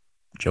topic,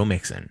 Joe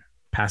Mixon.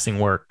 Passing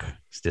work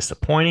is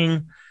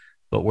disappointing,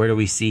 but where do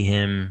we see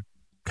him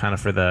kind of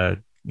for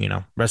the,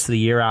 rest of the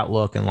year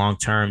outlook and long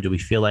term? Do we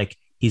feel like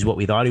he's what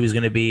we thought he was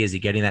going to be? Is he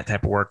getting that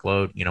type of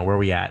workload? Where are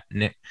we at?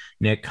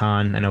 Nick,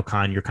 Con, I know,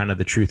 Con, you're kind of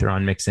the truther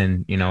on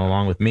Mixon,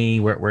 along with me.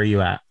 Where are you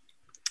at?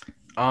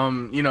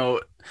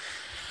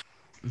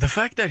 The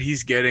fact that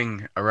he's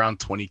getting around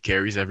 20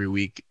 carries every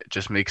week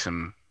just makes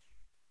him,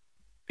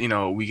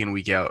 week in,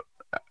 week out,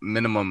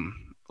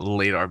 minimum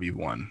late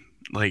RB1.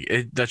 Like,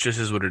 that just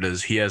is what it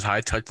is. He has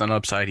high touchdown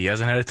upside. He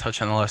hasn't had a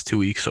touchdown the last 2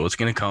 weeks, so it's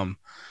going to come.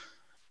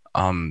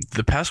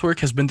 The pass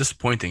work has been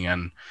disappointing,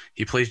 and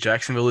he plays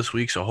Jacksonville this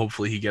week, so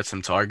hopefully he gets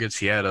some targets.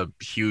 He had a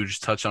huge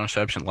touchdown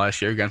reception last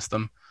year against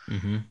them.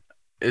 Mm-hmm.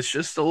 It's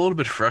just a little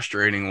bit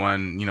frustrating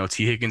when,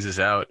 T. Higgins is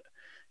out,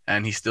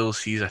 and he still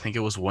sees, I think it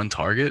was one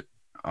target.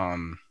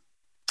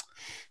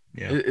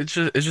 It's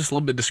just a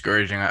little bit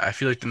discouraging. I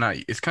feel like they're not.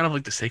 It's kind of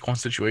like the Saquon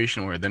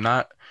situation where they're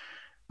not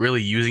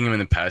really using him in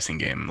the passing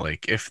game.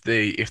 Like if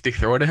they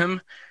throw it at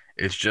him,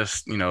 it's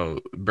just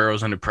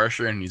Burrow's under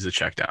pressure and needs a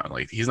check down.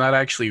 Like he's not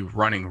actually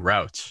running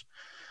routes,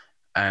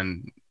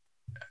 and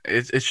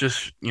it's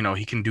just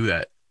he can do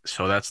that.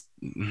 So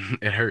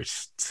it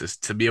hurts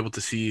to be able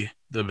to see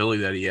the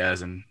ability that he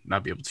has and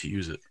not be able to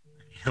use it.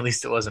 At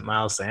least it wasn't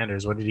Miles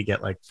Sanders. What did he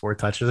get? Like 4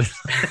 touches?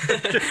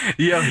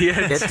 Yeah, he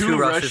had 2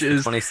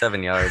 rushes,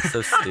 27 yards.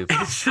 So stupid.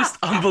 It's just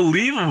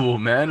unbelievable,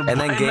 man.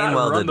 And then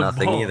Gainwell did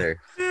nothing either.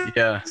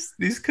 Yeah,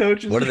 these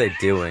coaches. What are they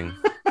doing?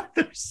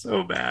 They're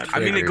so bad.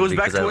 I mean, it goes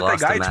back to what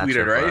that guy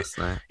tweeted,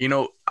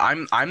 right?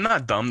 I'm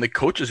not dumb. The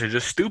coaches are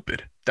just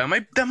stupid. That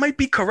might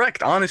be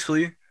correct,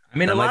 honestly. I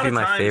mean, that a might lot be of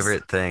my times,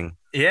 favorite thing.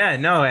 Yeah,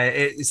 no.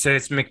 So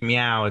it's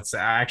McMeow. It's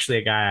actually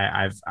a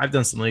guy I've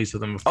done some leagues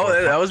with him before.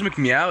 Oh, that was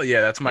McMeow.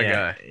 Yeah, that's my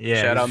guy.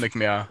 Yeah, shout out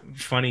McMeow.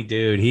 Funny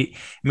dude.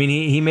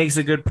 He makes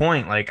a good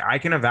point. Like I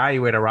can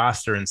evaluate a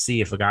roster and see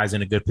if a guy's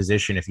in a good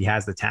position, if he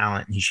has the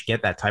talent, and he should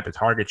get that type of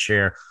target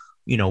share.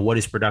 What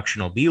his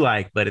production will be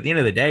like. But at the end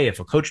of the day, if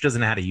a coach doesn't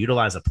know how to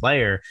utilize a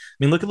player, I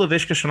mean, look at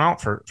Laviska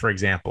Shenault, for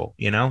example.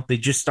 They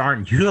just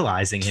aren't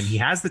utilizing him. He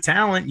has the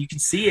talent. You can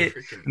see it.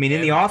 I mean,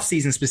 in the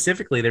offseason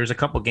specifically, there's a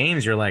couple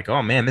games you're like,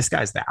 oh, man, this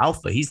guy's the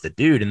alpha. He's the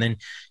dude. And then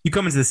you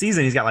come into the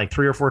season, he's got like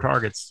 3 or 4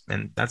 targets,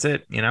 and that's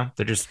it. They're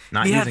just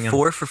not using him. He had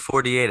 4 for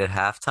 48 at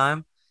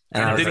halftime.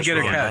 And I didn't get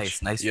a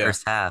catch. Nice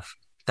first half.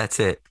 That's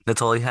it.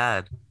 That's all he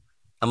had.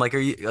 I'm like, are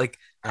you like,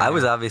 I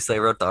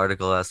wrote the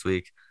article last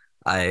week.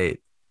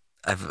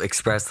 I've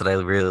expressed that I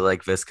really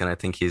like Viska, and I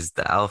think he's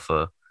the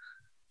alpha.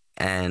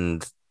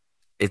 And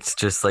it's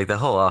just like the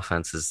whole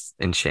offense is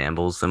in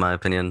shambles, in my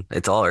opinion.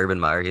 It's all Urban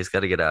Meyer. He's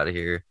got to get out of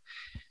here.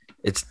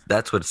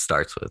 That's what it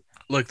starts with.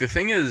 Look, the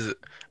thing is,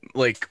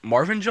 like,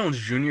 Marvin Jones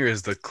Jr.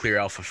 is the clear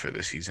alpha for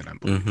this season, I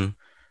believe.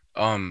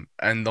 Mm-hmm.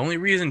 And the only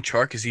reason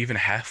Chark is even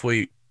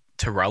halfway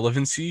to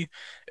relevancy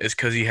is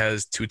because he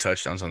has 2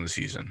 touchdowns on the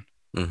season.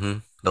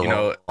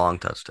 Mm-hmm. Long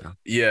touchdown.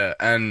 Yeah,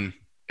 and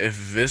if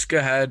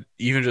Viska had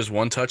even just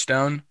 1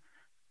 touchdown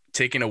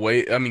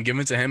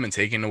given to him and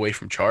taken away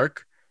from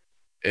Chark,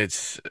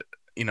 it's,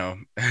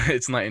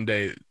 it's night and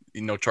day.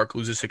 Chark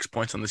loses 6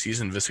 points on the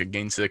season. Viska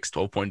gains 6,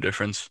 12-point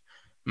difference.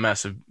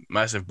 Massive,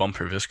 massive bump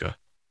for Viska.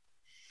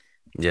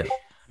 Yeah.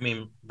 I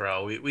mean,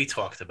 bro, we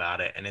talked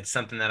about it, and it's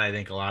something that I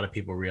think a lot of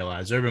people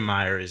realize. Urban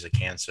Meyer is a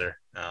cancer,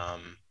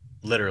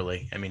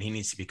 literally. I mean, he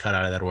needs to be cut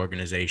out of that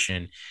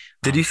organization.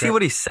 Did you see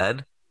what he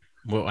said?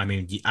 Well, I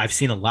mean, I've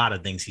seen a lot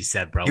of things he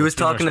said, bro. He was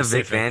talking to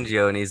Vic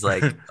Fangio, and he's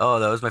like, "Oh,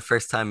 that was my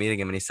first time meeting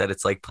him," and he said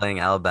it's like playing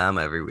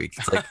Alabama every week.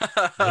 It's like,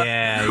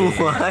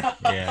 what?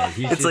 Yeah,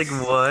 it's like,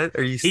 what?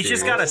 Are you? He's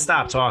just got to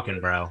stop talking,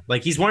 bro.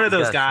 Like he's one of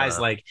those guys.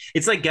 Like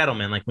it's like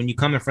Gettleman. Like when you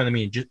come in front of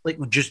me,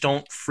 and just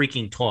don't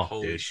freaking talk,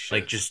 Holy dude. shit.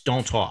 Like just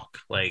don't talk.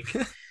 Like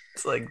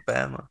it's like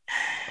Bama.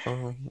 Oh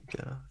my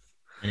god.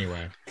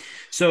 Anyway,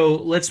 so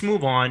let's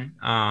move on.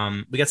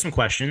 We got some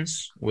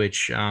questions,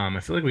 which I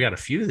feel like we got a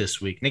few this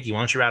week. Nikki, why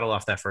don't you rattle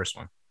off that first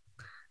one?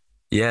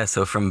 Yeah,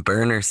 so from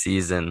Burner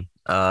season,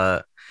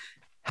 how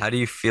do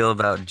you feel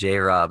about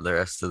J-Rob the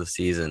rest of the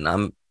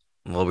season?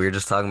 We were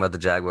just talking about the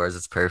Jaguars.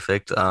 It's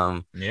perfect.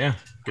 Yeah.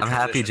 I'm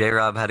happy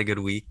J-Rob had a good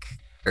week.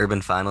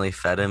 Urban finally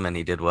fed him, and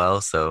he did well.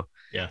 So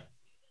yeah,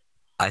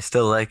 I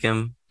still like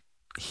him.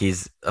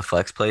 He's a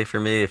flex play for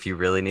me if you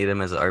really need him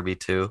as an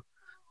RB2.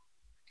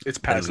 It's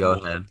passable.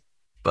 Go ahead.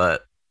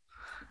 But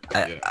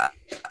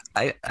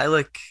I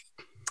like,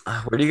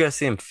 where do you guys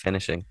see him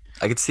finishing?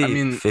 I could see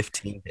mean,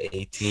 15 to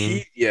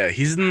 18.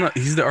 he's the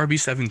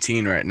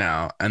RB17 right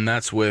now, and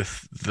that's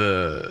with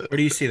the Where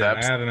do you see that? I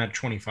that's have him at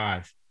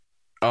 25.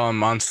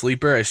 on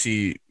Sleeper. I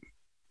see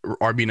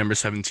RB number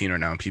 17 right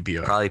now in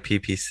PPR. Probably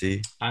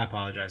PPC. I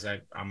apologize.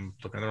 I'm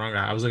looking at the wrong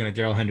guy. I was looking at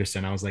Daryl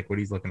Henderson. I was like, what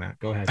he's looking at?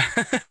 Go ahead.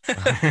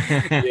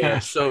 Yeah,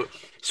 so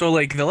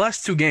like the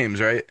last two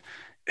games, right?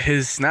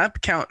 His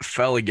snap count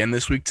fell again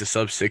this week to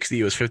sub 60.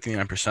 It was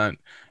 59%,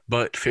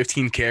 but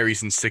 15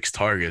 carries and 6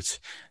 targets.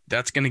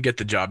 That's going to get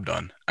the job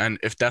done. And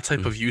if that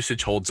type of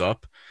usage holds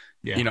up,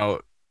 Yeah. you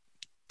know,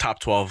 top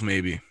 12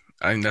 maybe.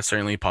 I think that's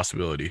certainly a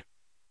possibility.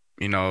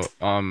 You know,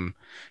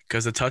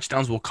 because the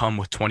touchdowns will come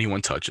with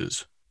 21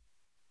 touches,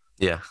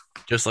 Yeah.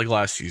 just like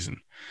last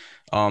season.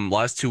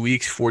 Last 2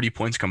 weeks, 40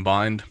 points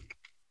combined,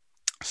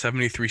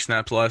 73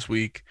 snaps last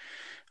week,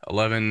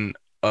 11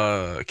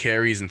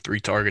 carries and 3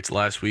 targets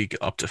last week,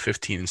 up to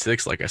 15 and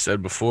 6, like I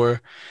said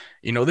before.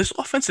 You know, this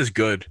offense is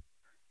good.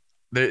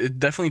 They're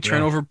definitely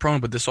turnover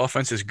prone, but this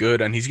offense is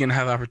good, and he's gonna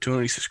have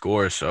opportunities to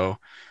score. So,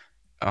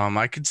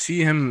 I could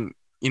see him.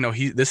 You know,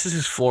 this is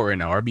his floor right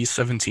now.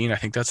 RB17, I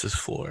think that's his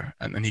floor,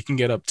 and then he can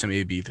get up to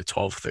maybe the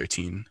 12,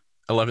 13,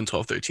 11,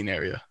 12, 13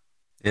 area.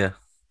 Yeah.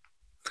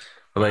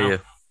 What about Wow. you?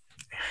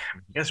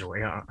 You guys are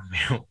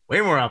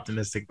way more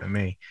optimistic than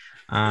me.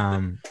 No,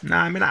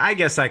 I mean, I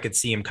guess I could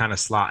see him kind of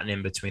slotting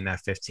in between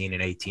that 15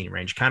 and 18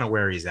 range, kind of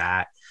where he's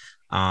at.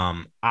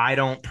 I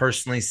don't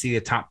personally see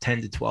a top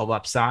 10 to 12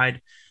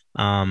 upside.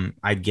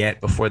 I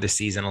get before the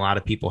season, a lot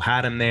of people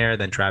had him there.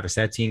 Then Travis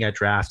Etienne got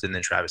drafted, and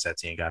then Travis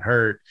Etienne got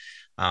hurt.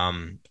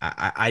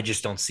 I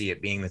just don't see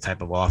it being the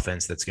type of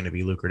offense that's going to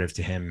be lucrative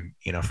to him,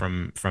 you know,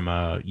 from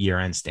a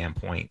year-end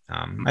standpoint.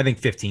 I think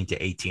 15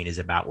 to 18 is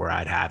about where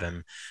I'd have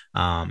him.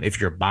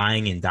 If you're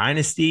buying in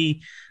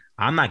Dynasty,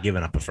 I'm not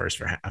giving up a first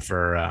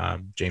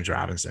for James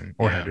Robinson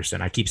or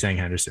Henderson. I keep saying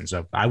Henderson,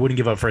 so I wouldn't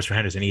give up first for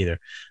Henderson either.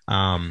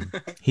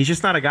 He's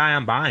just not a guy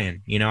I'm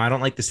buying. You know, I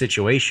don't like the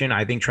situation.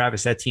 I think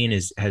Travis Etienne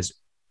has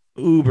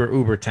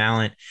uber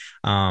talent.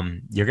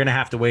 You're gonna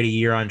have to wait a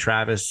year on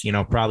Travis, you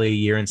know, probably a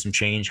year and some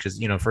change,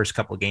 because, you know, first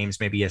couple of games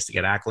maybe he has to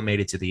get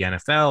acclimated to the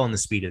NFL and the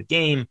speed of the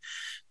game.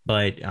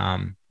 But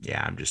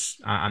yeah,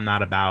 I'm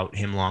not about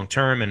him long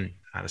term, and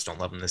I just don't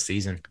love him this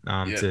season.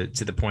 To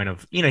the point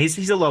of, you know,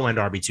 he's a low end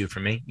RB2 for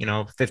me, you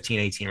know, 15,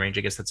 18 range.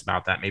 I guess that's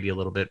about that, maybe a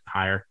little bit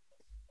higher.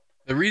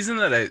 The reason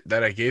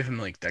that I gave him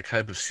like that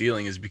type of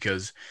ceiling is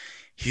because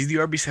he's the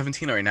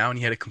RB17 right now, and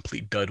he had a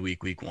complete dud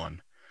week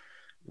 1.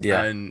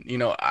 Yeah. And, you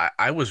know,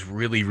 I was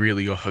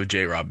really off of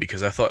J-Rob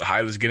because I thought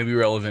Hyde was going to be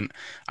relevant.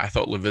 I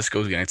thought Laviska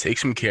was going to take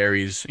some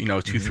carries, you know,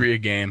 2-3 a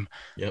game.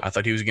 Yep. I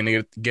thought he was going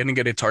to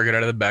get a target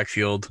out of the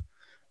backfield,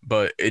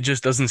 but it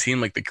just doesn't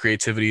seem like the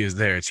creativity is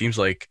there. It seems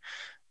like,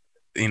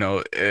 you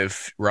know,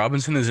 if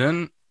Robinson is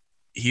in,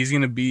 he's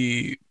going to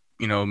be,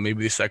 you know,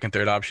 maybe the second,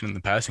 third option in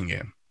the passing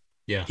game.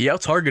 Yeah. He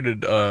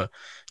out-targeted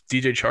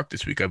DJ Chark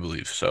this week, I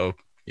believe. So,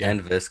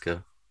 And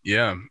Visca.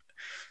 yeah.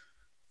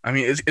 I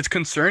mean, it's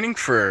concerning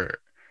for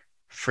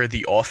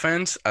the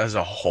offense as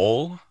a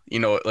whole. You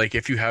know, like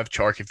if you have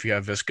Chark, if you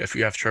have Visca, if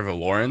you have Trevor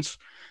Lawrence,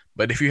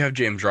 but if you have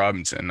James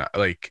Robinson,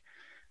 like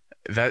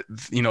that,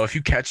 you know, if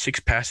you catch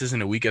 6 passes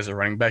in a week as a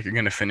running back, you're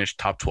going to finish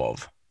top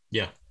 12.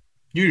 Yeah.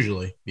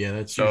 Usually. Yeah,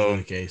 that's usually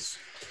the case.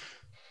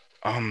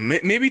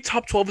 Maybe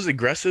top 12 is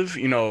aggressive.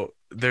 You know,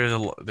 there's a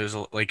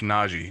like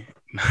Najee.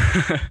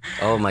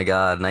 Oh my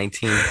God,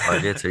 19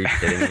 targets. Are you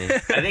kidding me?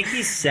 I think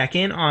he's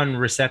second on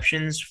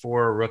receptions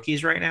for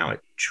rookies right now at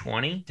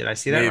 20. Did I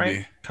see that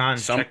right? Con,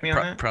 check me on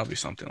that. Probably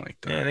something like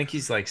that. Yeah, I think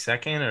he's like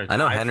second or I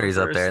know tied for Henry's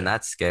up first. there, and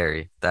that's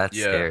scary. That's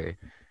scary.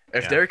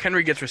 If Derrick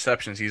Henry gets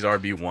receptions, he's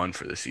RB1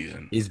 for the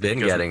season. He's been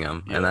getting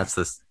them, and that's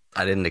this.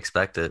 I didn't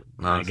expect it.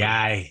 The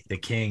guy, the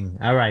king.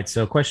 All right.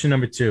 So question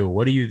number 2,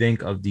 what do you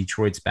think of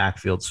Detroit's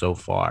backfield so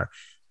far?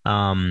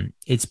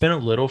 It's been a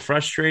little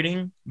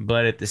frustrating,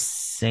 but at the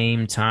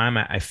same time,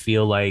 I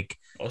feel like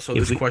also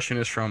this question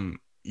is from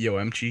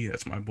MG.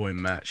 That's my boy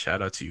Matt.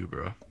 Shout out to you,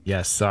 bro.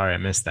 Yes, sorry, I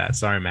missed that.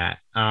 Sorry, Matt.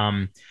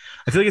 I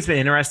feel like it's been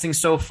interesting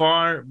so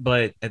far,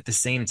 but at the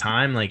same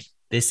time, like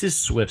this is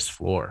Swift's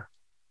floor.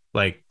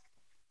 Like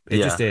it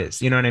just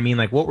is. You know what I mean?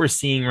 Like what we're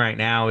seeing right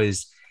now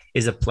is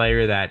a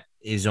player that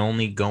is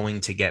only going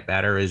to get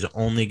better, is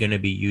only going to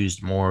be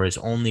used more, is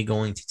only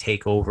going to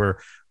take over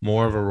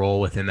more of a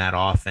role within that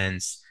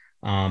offense.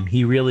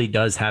 He really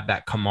does have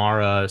that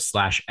Kamara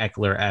 /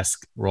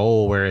 Eckler-esque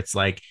role where it's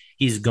like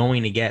he's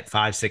going to get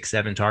 5, 6,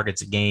 7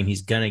 targets a game.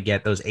 He's going to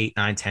get those 8,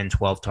 9, 10,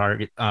 12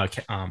 target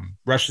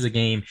rushes a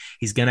game.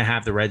 He's going to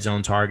have the red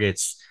zone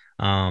targets.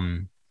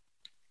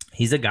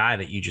 He's a guy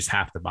that you just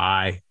have to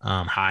buy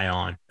high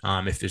on.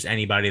 If there's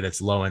anybody that's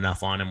low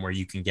enough on him where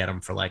you can get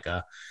him for like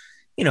a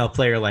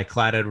player like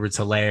Clyde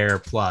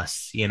Edwards-Helaire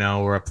plus,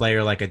 or a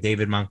player like a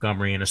David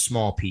Montgomery in a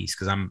small piece,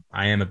 because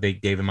I am a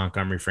big David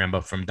Montgomery fan,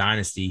 but from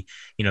Dynasty,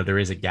 there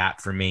is a gap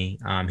for me.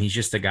 He's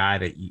just a guy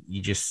that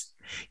you just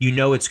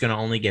it's going to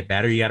only get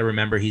better. You got to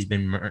remember he's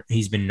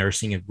been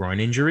nursing a groin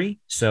injury,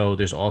 so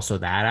there's also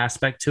that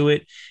aspect to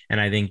it. And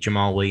I think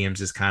Jamal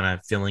Williams is kind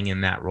of filling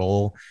in that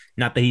role.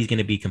 Not that he's going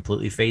to be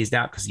completely phased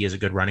out because he is a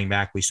good running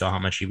back. We saw how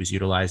much he was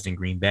utilized in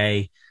Green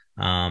Bay.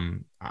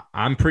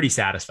 I'm pretty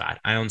satisfied.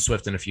 I own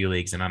Swift in a few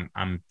leagues, and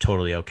I'm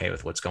totally okay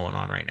with what's going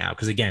on right now.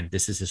 Because again,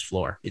 this is his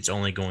floor. It's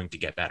only going to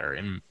get better,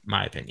 in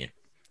my opinion.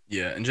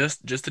 Yeah, and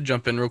just to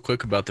jump in real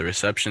quick about the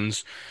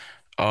receptions,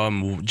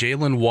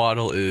 Jalen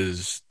Waddle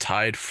is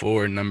tied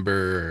for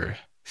number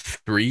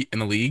 3 in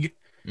the league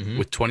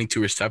with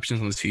 22 receptions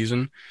in the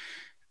season,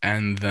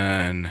 and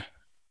then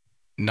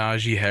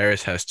Najee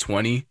Harris has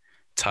 20,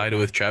 tied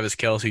with Travis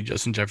Kelce,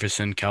 Justin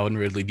Jefferson, Calvin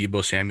Ridley,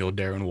 Deebo Samuel,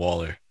 Darren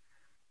Waller,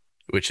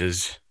 which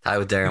is tied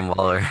with Darren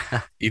Waller.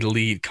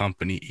 elite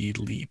company.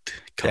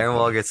 Darren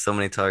Waller gets so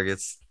many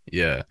targets.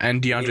 Yeah,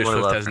 and DeAndre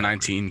Swift has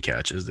 19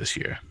 catches this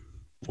year,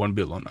 one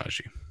below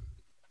Najee.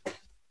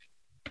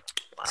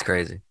 It's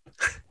crazy.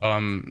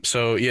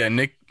 So yeah,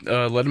 Nick,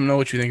 let him know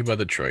what you think about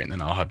Detroit, and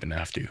then I'll hop in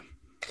after you.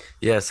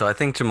 Yeah, so I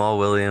think Jamal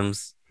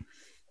Williams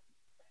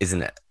is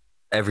an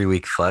every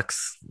week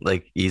flex,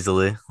 like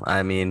easily.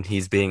 I mean,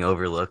 he's being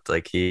overlooked.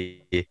 Like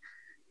he's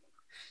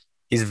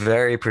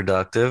very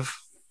productive.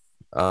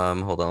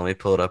 Hold on, let me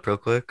pull it up real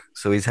quick.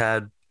 So he's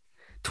had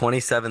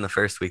 27 the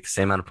first week, the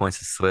same amount of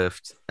points as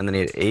Swift, and then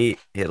he had 8.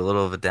 He had a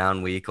little of a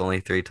down week, only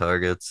 3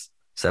 targets,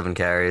 7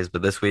 carries.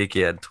 But this week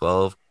he had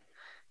 12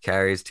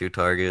 carries, 2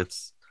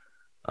 targets,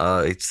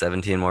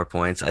 17 more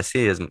points. I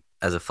see him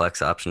as a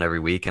flex option every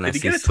week, and Did I he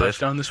see get a Swift.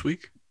 touchdown this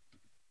week?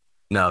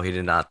 No, he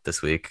did not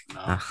this week.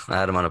 No. I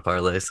had him on a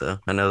parlay, so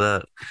I know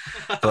that.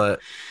 But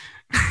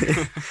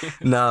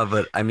no,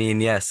 but I mean,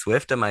 yeah,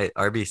 Swift at my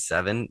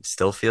RB7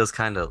 still feels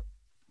kind of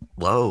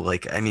low.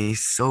 Like, I mean,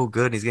 he's so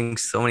good. He's getting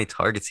so many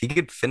targets. He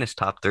could finish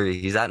top 3.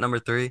 He's at number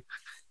 3.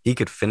 He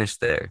could finish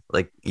there,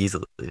 like,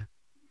 easily.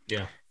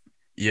 Yeah.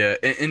 Yeah,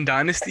 in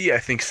Dynasty, I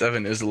think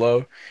 7 is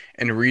low.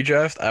 In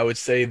Redraft, I would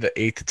say the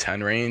 8 to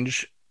 10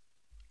 range.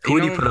 Who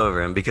would you put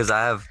over him? Because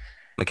I have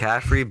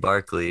McCaffrey,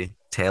 Barkley,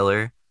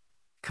 Taylor,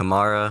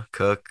 Kamara,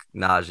 Cook,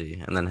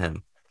 Najee, and then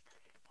him.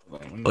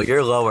 Well,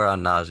 you're lower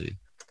on Najee.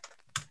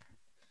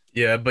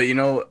 Yeah, but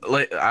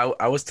like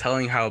I was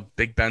telling how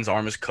Big Ben's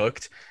arm is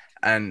cooked,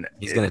 and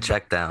he's gonna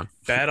check down.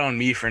 Bad on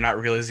me for not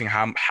realizing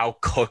how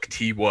cooked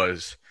he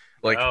was.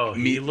 Like,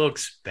 he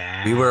looks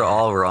bad. We were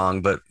all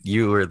wrong, but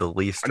you were the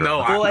least wrong. No,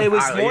 well, it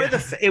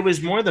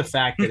was more the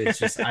fact that it's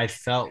just I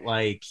felt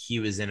like he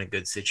was in a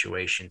good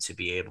situation to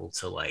be able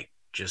to like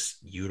just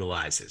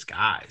utilize his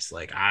guys.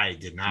 Like I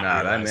did not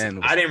realize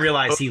I didn't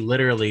realize he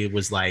literally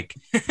was like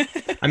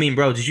I mean,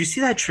 bro, did you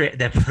see that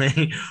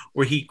play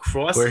where he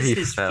crosses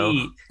his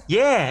feet?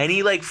 Yeah, and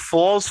he like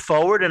falls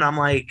forward and I'm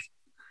like,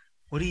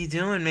 what are you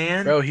doing,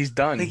 man? Bro, he's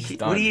done. Like, he's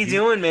done. What are you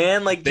doing,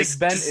 man? Like, Big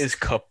Ben is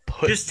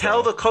kaput. Just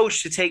tell the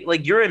coach to take.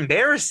 Like, you're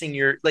embarrassing.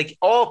 You're like,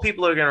 all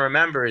people are gonna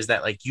remember is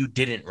that like you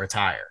didn't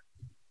retire.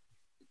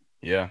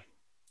 Yeah.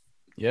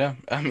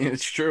 I mean,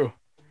 it's true.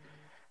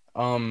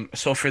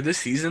 So for this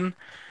season,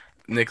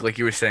 Nick, like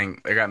you were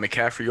saying, I got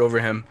McCaffrey over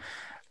him.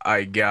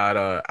 I got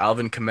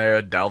Alvin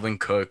Kamara, Dalvin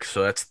Cook,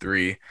 so that's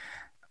 3.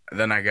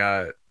 Then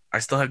I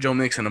still have Joe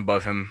Mixon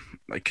above him,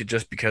 like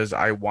just because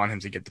I want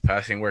him to get the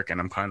passing work, and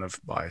I'm kind of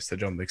biased to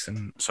Joe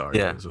Mixon. Sorry,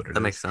 yeah, that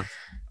makes sense.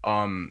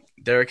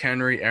 Derrick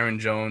Henry, Aaron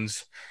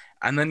Jones,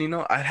 and then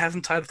I'd have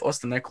him tied with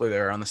Austin Eckler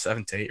there around the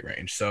 7 to 8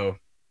 range. So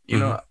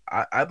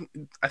I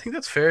think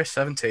that's fair,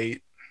 7 to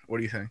 8. What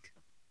do you think?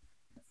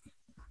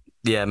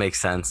 Yeah, it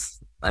makes sense.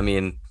 I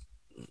mean,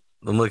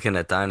 I'm looking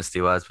at dynasty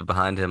wise, but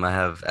behind him I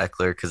have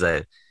Eckler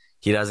because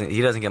he doesn't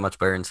get much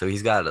burn, so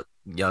he's got a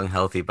young,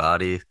 healthy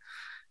body.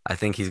 I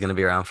think he's gonna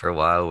be around for a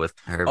while with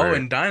Herbert. Oh,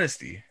 in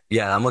Dynasty.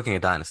 Yeah, I'm looking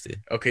at Dynasty.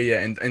 Okay,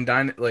 yeah,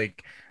 and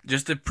like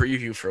just a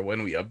preview for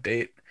when we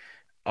update.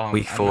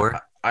 Week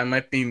 4. I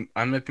might be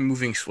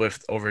moving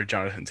Swift over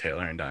Jonathan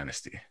Taylor in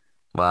Dynasty.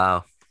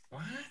 Wow.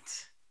 What?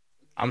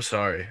 I'm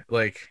sorry.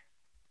 Like,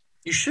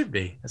 you should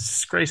be. It's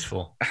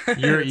disgraceful.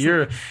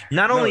 You're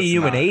not only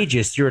an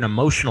ageist, you're an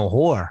emotional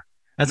whore.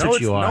 That's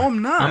what you are. No,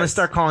 I'm not. I'm gonna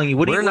start calling you.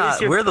 We're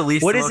the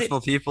least emotional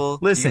people.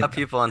 Listen, you got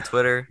people on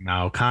Twitter.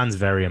 No, Khan's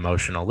very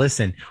emotional.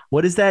 Listen,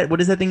 what is that?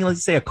 What is that thing?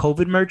 Let's say a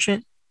COVID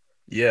merchant.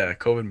 Yeah,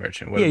 COVID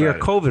merchant. You're a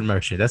COVID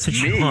merchant. That's what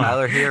you are.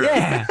 Tyler Hero.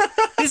 Yeah.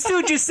 This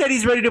dude just said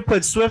he's ready to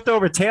put Swift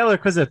over Taylor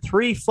because of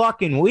 3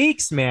 fucking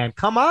weeks, man.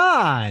 Come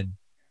on.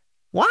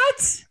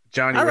 What?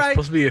 Johnny, we're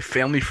supposed to be a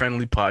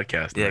family-friendly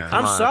podcast. Yeah,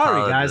 I'm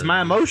sorry, guys.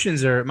 My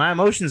emotions are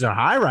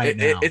high right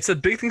now. It's a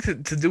big thing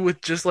to do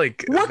with just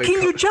like. What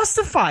can you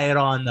justify it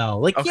on though?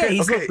 Like,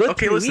 he's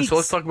okay. Listen, so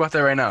let's talk about that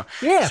right now.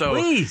 Yeah,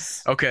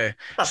 please. Okay,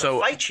 so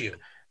fight you.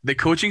 The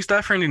coaching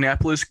staff for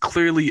Indianapolis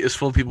clearly is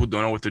full of people who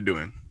don't know what they're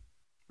doing,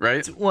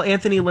 right? Well,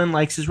 Anthony Lynn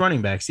likes his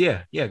running backs.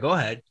 Yeah, go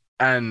ahead.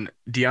 And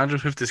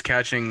DeAndre Swift is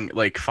catching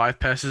like 5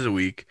 passes a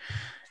week.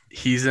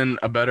 He's in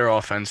a better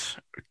offense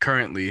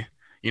currently.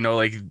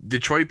 Like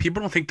Detroit,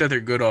 people don't think that they're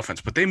good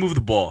offense, but they move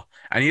the ball.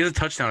 And he has a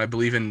touchdown, I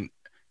believe, in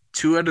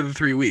 2 out of the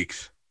 3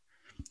 weeks.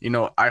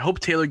 I hope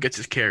Taylor gets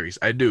his carries.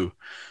 I do.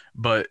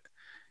 But,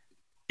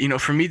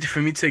 for me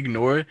to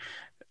ignore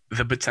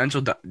the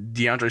potential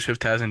DeAndre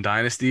Swift has in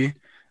Dynasty,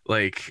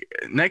 like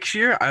next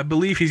year, I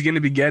believe he's going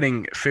to be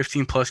getting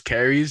 15 plus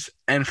carries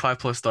and 5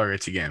 plus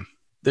targets a game.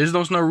 There's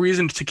no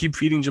reason to keep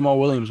feeding Jamal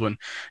Williams when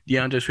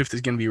DeAndre Swift is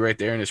going to be right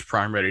there in his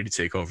prime, ready to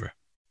take over.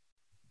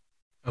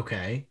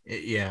 Okay.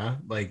 Yeah,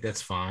 like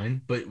that's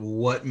fine. But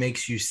what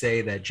makes you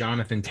say that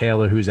Jonathan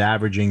Taylor, who's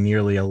averaging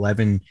nearly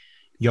 11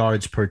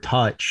 yards per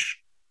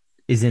touch,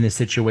 is in a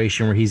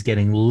situation where he's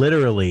getting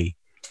literally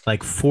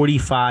like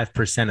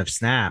 45% of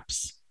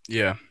snaps?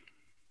 Yeah.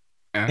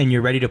 And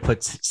you're ready to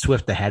put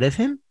Swift ahead of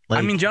him? Like,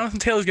 I mean, Jonathan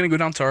Taylor's going to go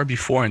down to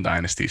RB4 in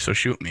Dynasty, so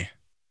shoot me.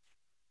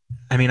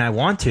 I mean, I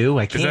want to.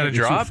 I can't. Is that a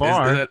drop? Too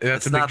far.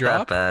 That's a big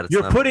drop? That bad.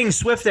 You're putting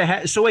Swift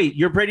ahead. So wait,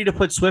 you're ready to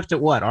put Swift at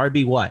what?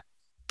 RB what?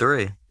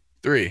 3.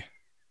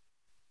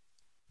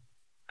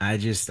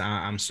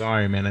 I'm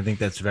sorry, man. I think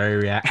that's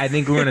very I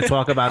think we're going to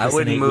talk about this I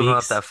wouldn't in 8 move him up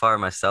weeks. that far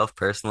myself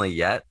personally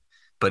yet,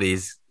 but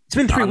it's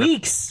been 3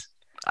 weeks.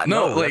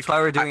 No, that's why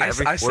we're doing it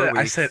every 4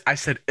 weeks. I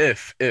said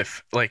if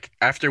like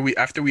after we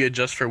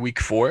adjust for week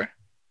 4,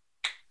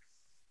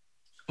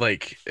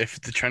 like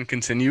if the trend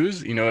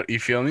continues, you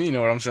feel me? You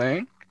know what I'm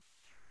saying?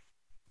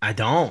 I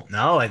don't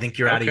know. I think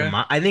you're out of your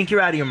mind. I think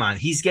you're out of your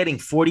mind. He's getting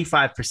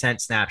 45%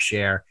 snap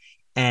share,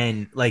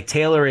 and like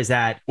Taylor is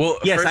at. Well,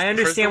 yes, I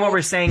understand what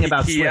we're saying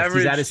about Swift.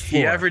 He's at his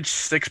floor. He averaged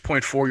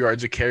 6.4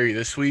 yards a carry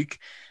this week,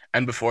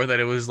 and before that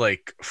it was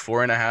like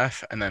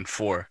 4.5 and then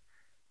 4.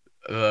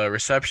 The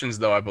receptions,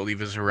 though, I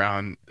believe is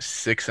around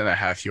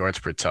 6.5 yards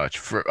per touch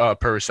per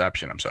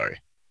reception. I'm sorry.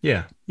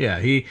 Yeah.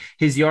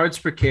 His yards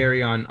per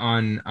carry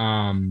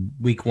on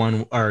week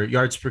 1 or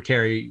yards per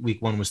carry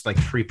week 1 was like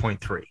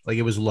 3.3. Like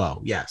it was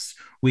low. Yes.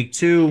 Week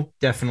 2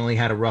 definitely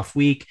had a rough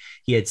week.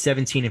 He had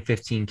 17 and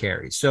 15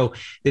 carries. So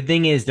the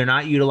thing is, they're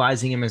not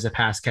utilizing him as a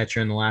pass catcher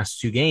in the last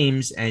 2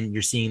 games, and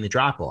you're seeing the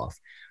drop off.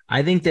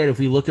 I think that if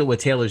we look at what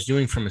Taylor's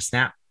doing from a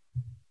snap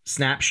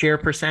share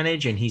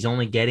percentage, and he's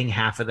only getting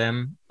half of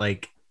them,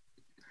 like,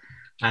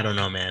 I don't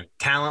know, man.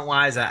 Talent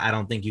wise, I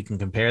don't think you can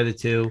compare the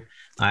two.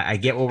 I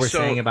get what we're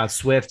saying about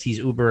Swift. He's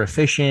uber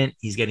efficient.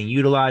 He's getting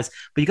utilized,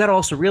 but you got to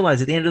also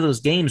realize at the end of those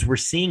games, we're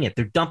seeing it.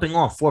 They're dumping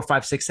off 4,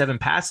 5, 6, 7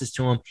 passes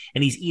to him,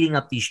 and he's eating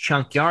up these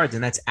chunk yards,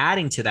 and that's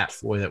adding to that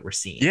floor that we're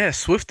seeing. Yeah,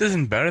 Swift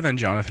isn't better than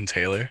Jonathan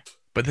Taylor,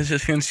 but this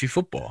is fantasy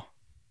football.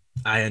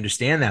 I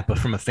understand that, but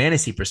from a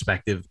fantasy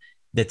perspective,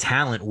 the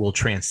talent will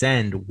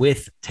transcend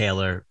with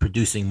Taylor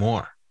producing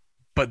more.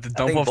 But the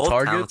dump off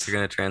targets are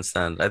going to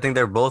transcend. I think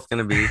they're both going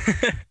to be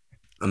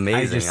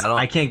amazing.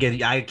 I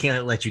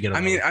can't let you get.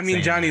 I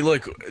mean, Johnny.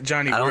 Look,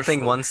 Johnny. I don't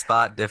think one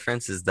spot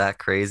difference is that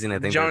crazy, and I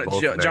think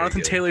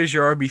Jonathan Taylor is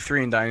your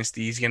RB3 in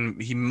Dynasty.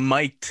 He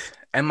might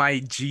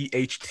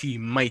MIGHT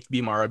might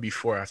be my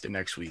RB4 after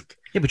next week.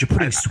 Yeah, but you're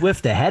putting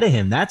Swift ahead of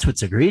him. That's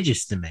what's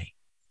egregious to me.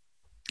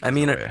 I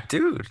mean,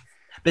 dude,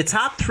 the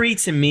top 3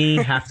 to me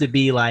have to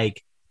be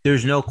like,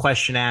 there's no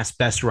question asked,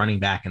 best running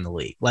back in the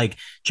league. Like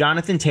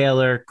Jonathan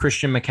Taylor,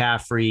 Christian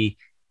McCaffrey,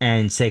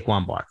 and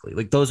Saquon Barkley.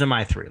 Like those are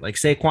my 3. Like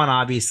Saquon,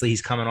 obviously,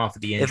 he's coming off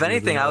of the injury. If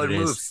anything, I would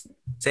move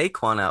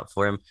Saquon out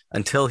for him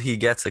until he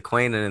gets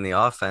acquainted in the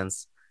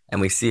offense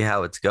and we see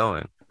how it's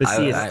going. But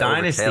see, it's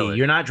Dynasty.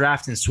 You're not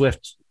drafting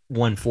Swift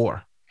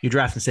 1-4. You're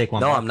drafting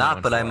Saquon. No, I'm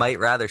not. But I might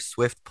rather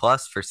Swift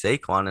plus for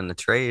Saquon in the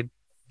trade.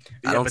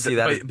 I don't see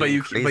that.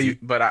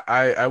 But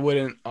I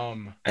wouldn't.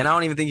 And I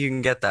don't even think you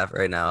can get that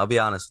right now. I'll be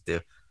honest with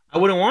you. I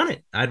wouldn't want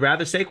it. I'd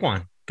rather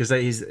Saquon because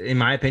he's, in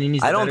my opinion,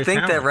 he's. I don't think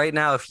talent. that right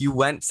now. If you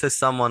went to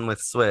someone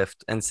with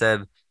Swift and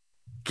said,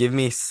 "Give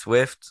me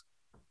Swift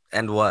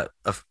and what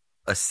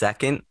a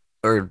second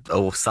or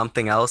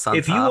something else on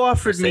if top," you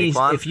offered me,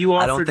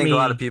 I don't think a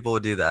lot of people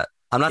would do that.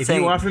 I'm not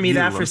saying you offer me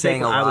that for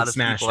Saquon, I would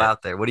smash it.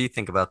 Out there. What do you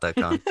think about that,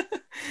 Con?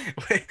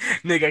 Wait,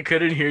 Nick, I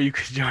couldn't hear you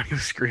because Johnny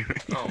was screaming.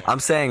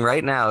 I'm saying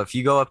right now, if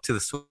you go up to the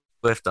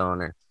Swift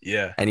owner,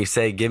 and you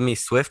say, "Give me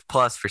Swift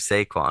plus for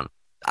Saquon,"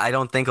 I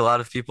don't think a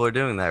lot of people are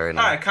doing that right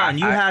now. All right, Con,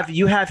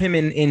 you have him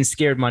in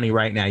scared money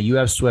right now. You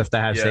have Swift. I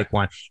have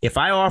Saquon. If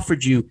I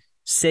offered you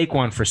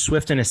Saquon for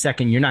Swift in a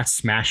second, you're not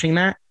smashing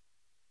that.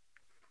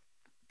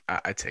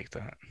 I take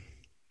that.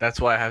 That's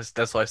why I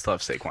still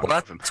have Saquon.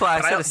 Well, that's why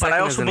I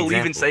also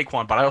believe in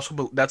Saquon. But I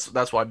also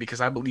that's why,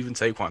 because I believe in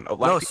Saquon.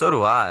 So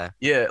do I.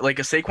 Yeah, like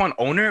a Saquon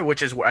owner,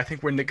 which is I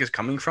think where Nick is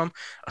coming from.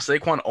 A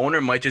Saquon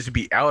owner might just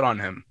be out on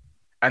him,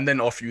 and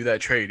then offer you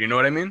that trade. You know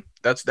what I mean?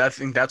 That's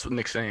what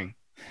Nick's saying.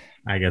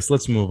 I guess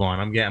let's move on.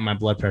 I'm getting my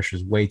blood pressure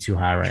is way too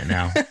high right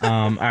now.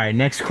 All right,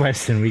 next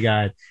question. We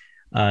got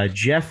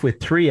Jeff with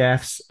 3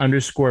 Fs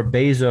 _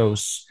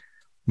 Bezos,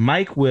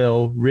 Mike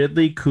Will,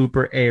 Ridley,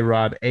 Cooper,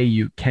 A-Rob,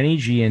 AU, Kenny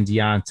G, and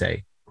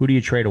Deontay. Who do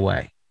you trade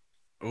away?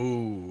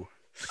 Ooh,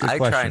 I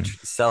try and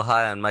sell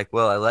high on Mike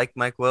Will. I like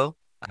Mike Will.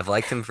 I've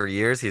liked him for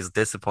years. He's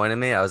disappointed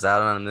me. I was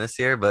out on him this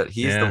year, but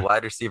he's the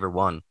wide receiver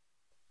 1.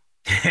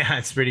 Yeah,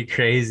 it's pretty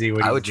crazy.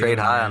 I would trade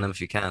high on him if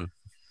you can.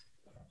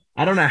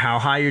 I don't know how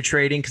high you're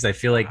trading because I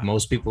feel like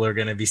most people are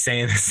going to be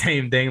saying the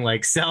same thing,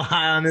 like sell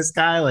high on this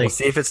guy. We'll Like,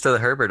 see if it's to the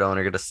Herbert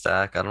owner, get a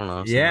stack. I don't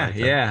know. yeah,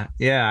 Like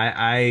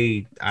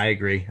yeah. I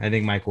agree. I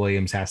think Mike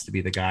Williams has to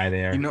be the guy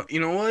there. You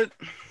know what?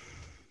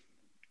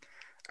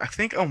 I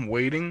think I'm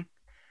waiting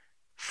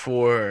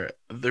for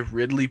the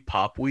Ridley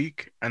pop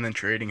week and then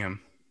trading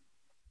him.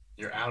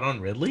 You're out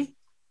on Ridley?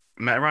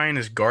 Matt Ryan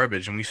is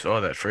garbage, and we saw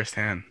that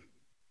firsthand.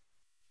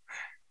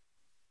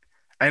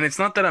 And it's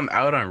not that I'm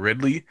out on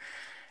Ridley.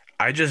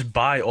 I just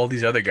buy all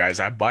these other guys.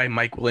 I buy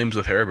Mike Williams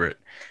with Herbert.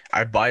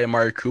 I buy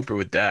Amari Cooper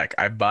with Dak.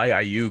 I buy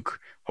Ayuk,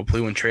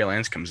 hopefully when Trey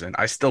Lance comes in.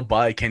 I still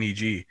buy Kenny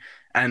G.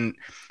 And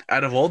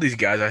out of all these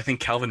guys, I think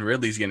Calvin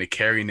Ridley is going to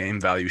carry name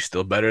value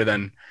still better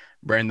than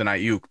Brandon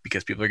Ayuk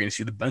because people are going to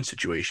see the bench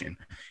situation.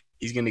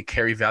 He's going to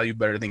carry value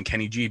better than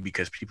Kenny G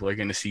because people are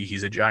going to see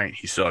he's a giant.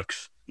 He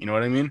sucks. You know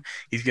what I mean?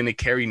 He's going to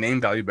carry name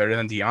value better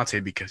than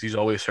Deontay because he's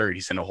always hurt.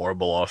 He's in a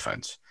horrible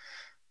offense.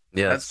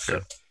 Yeah, that's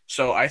true.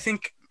 So I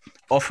think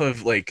off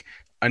of like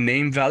a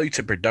name value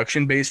to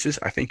production basis,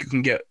 I think you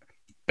can get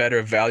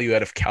better value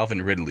out of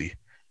Calvin Ridley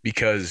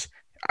because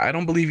I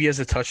don't believe he has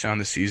a touchdown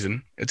this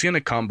season. It's going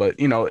to come, but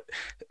you know,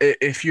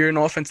 if you're an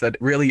offense that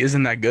really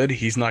isn't that good,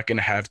 he's not going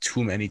to have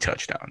too many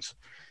touchdowns.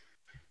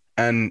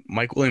 And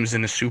Mike Williams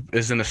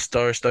is in a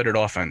star-studded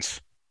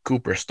offense.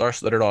 Cooper,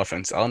 star-studded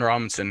offense. Allen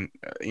Robinson,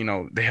 you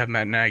know, they have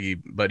Matt Nagy,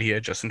 but he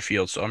had Justin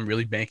Fields, so I'm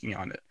really banking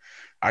on it.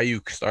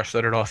 Ayuk,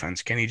 star-studded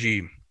offense. Kenny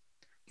G,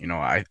 you know,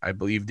 I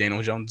believe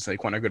Daniel Jones and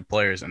Saquon are good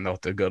players, and they'll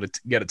have to go to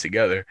get it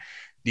together.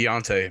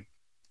 Deontay,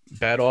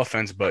 bad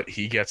offense, but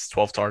he gets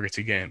 12 targets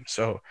a game.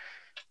 So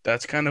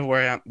that's kind of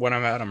where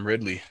I'm at. I'm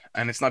Ridley,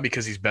 and it's not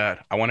because he's bad.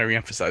 I want to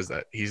reemphasize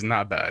that. He's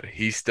not bad.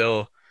 He's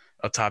still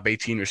a top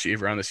 18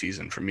 receiver on the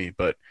season for me,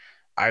 but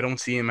I don't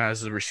see him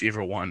as a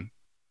receiver one.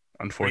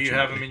 Unfortunately, Do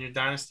you have him in your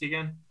dynasty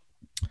again?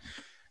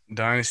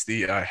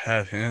 Dynasty, I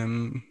have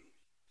him.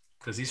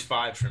 Because he's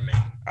 5 for me.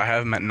 I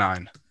have him at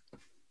 9.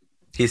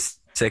 He's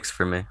 6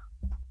 for me.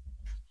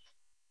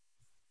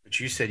 But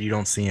you said you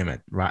don't see him in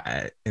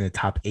the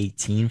top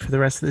 18 for the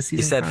rest of the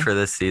season. He said for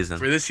this season.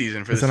 For this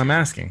season. That's what I'm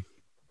asking.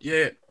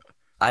 Yeah,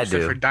 I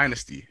do. For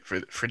Dynasty.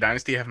 For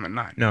Dynasty, I have him at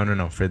 9.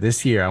 No. For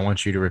this year, I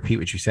want you to repeat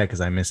what you said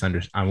because I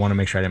misunderstood. I want to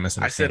make sure I didn't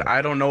misunderstand. I said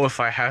I don't know if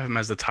I have him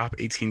as the top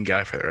 18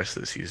 guy for the rest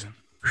of the season.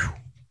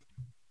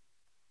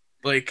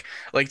 Like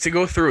to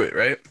go through it,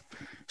 right?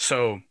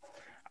 So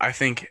I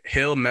think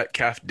Hill,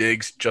 Metcalf,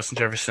 Diggs, Justin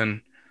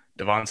Jefferson,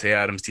 Devontae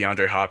Adams,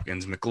 DeAndre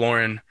Hopkins,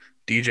 McLaurin,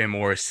 DJ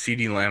Moore,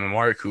 CeeDee Lamb,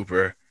 Amari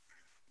Cooper.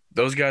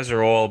 Those guys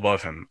are all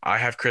above him. I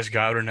have Chris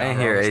Godwin now. I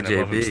hear above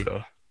him AJB.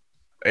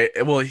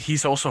 still. Well,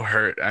 he's also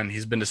hurt and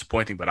he's been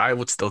disappointing, but I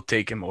would still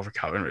take him over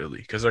Calvin Ridley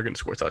because they're going to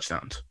score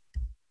touchdowns.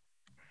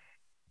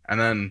 And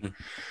then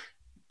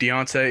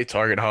Deontay,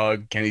 target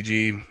hog, Kenny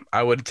G.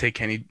 I would take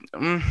Kenny.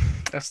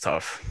 That's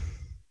tough.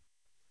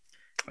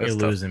 You're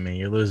losing me.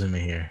 You're losing me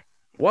here.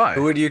 Why?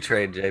 Who would you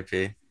trade,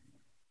 JP?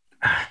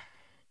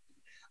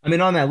 I mean,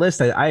 on that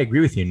list, I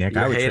agree with you, Nick.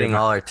 You're I would hating trade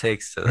all our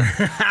takes today.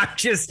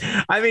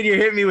 you're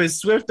hitting me with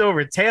Swift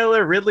over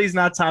Taylor. Ridley's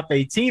not top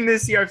 18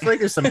 this year. I feel like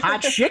there's some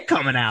hot shit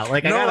coming out.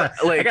 Like,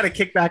 I gotta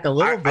kick back a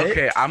little bit.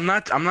 Okay, I'm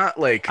not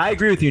like. I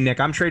agree with you, Nick.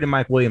 I'm trading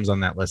Mike Williams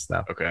on that list,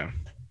 though. Okay.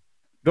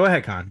 Go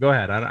ahead, Con. Go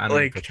ahead. I don't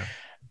like.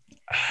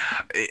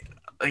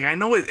 I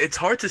know it's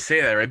hard to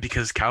say that, right?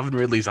 Because Calvin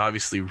Ridley's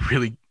obviously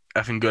really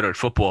effing good at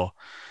football,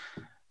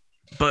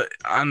 but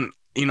on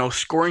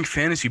scoring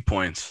fantasy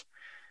points.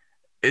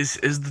 Are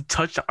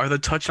the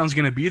touchdowns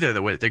going to be there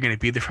the way they're going to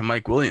be there from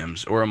Mike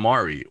Williams or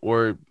Amari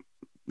or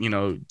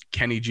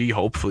Kenny G?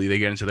 Hopefully they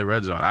get into the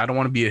red zone. I don't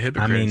want to be a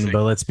hypocrite. I mean,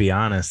 but let's be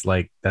honest.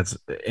 Like, that's,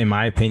 in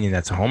my opinion,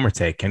 that's a homer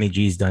take. Kenny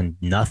G's done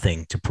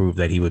nothing to prove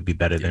that he would be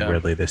better than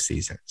Ridley this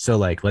season. So,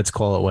 like, let's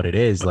call it what it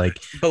is. But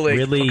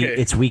Ridley,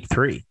 it's week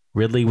 3.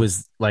 Ridley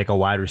was like a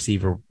wide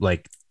receiver,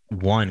 like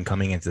 1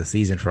 coming into the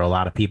season for a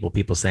lot of people.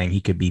 People saying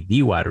he could be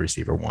the wide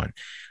receiver 1.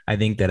 I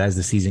think that as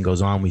the season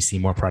goes on, we see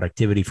more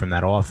productivity from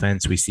that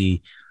offense. We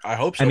see. I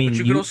hope so. But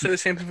you could also say the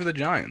same thing for the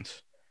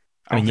Giants.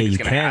 You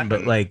can,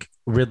 but like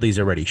Ridley's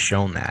already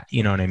shown that.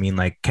 You know what I mean?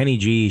 Like Kenny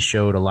G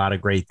showed a lot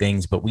of great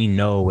things, but we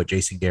know what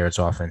Jason Garrett's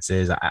offense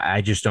is.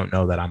 I just don't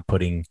know that I'm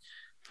putting.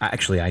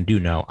 Actually, I do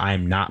know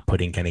I'm not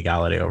putting Kenny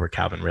Golladay over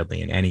Calvin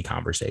Ridley in any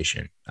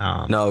conversation.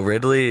 No,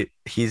 Ridley,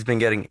 he's been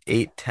getting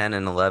 8, 10,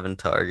 and 11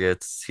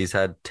 targets. He's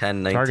had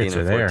 10, 19,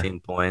 and 14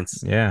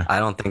 points. Yeah. I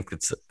don't think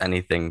it's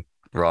anything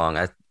wrong.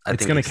 I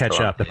it's going to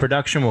catch up. The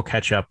production will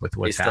catch up with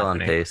what's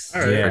happening. He's still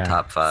on pace for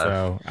top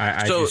 5.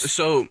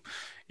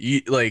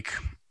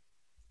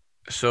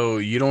 So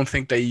you don't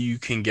think that you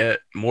can get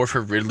more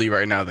for Ridley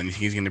right now than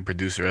he's going to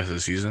produce the rest of the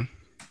season?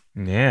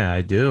 Yeah,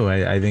 I do.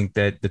 I think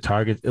that the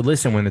target.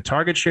 Listen, when the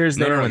target share is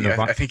there,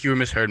 I think you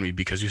misheard me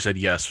because you said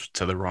yes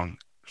to the wrong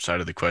side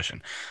of the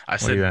question. I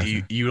said,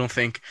 you don't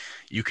think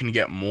you can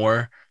get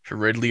more for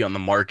Ridley on the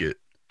market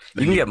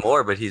You can get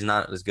more, but he's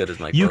not as good as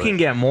Mike You Williams. can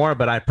get more,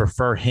 but I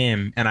prefer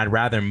him, and I'd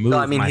rather move. No,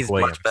 I mean, Mike he's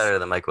Williams. much better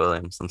than Mike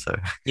Williams. I'm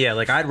sorry. Yeah,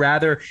 like I'd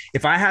rather,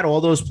 if I had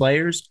all those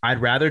players,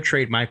 I'd rather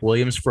trade Mike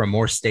Williams for a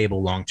more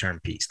stable long-term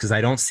piece because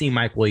I don't see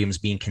Mike Williams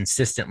being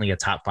consistently a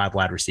top 5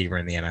 wide receiver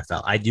in the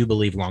NFL. I do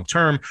believe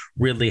long-term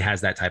Ridley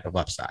has that type of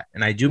upside,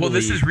 and I do. Well,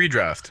 believe, this is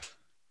redraft.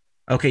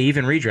 Okay,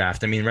 even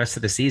redraft. I mean, rest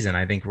of the season,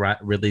 I think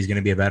Ridley's going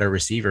to be a better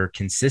receiver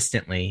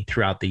consistently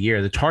throughout the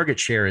year. The target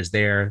share is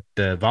there,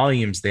 the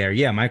volume's there.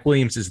 Yeah, Mike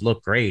Williams has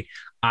looked great.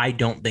 I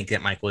don't think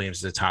that Mike Williams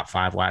is a top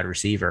 5 wide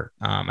receiver.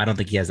 I don't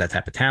think he has that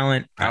type of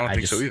talent. I don't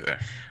think so either.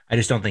 I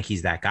just don't think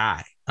he's that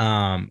guy.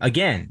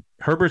 Again,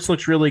 Herbert's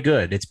looks really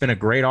good. It's been a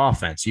great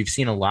offense. You've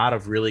seen a lot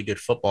of really good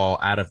football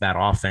out of that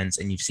offense,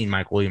 and you've seen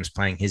Mike Williams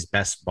playing his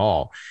best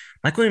ball.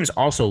 Mike Williams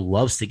also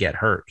loves to get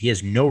hurt. He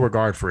has no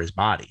regard for his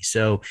body.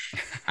 So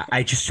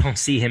I just don't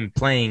see him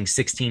playing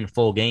 16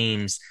 full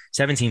games,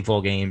 17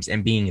 full games,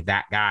 and being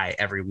that guy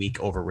every week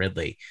over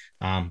Ridley.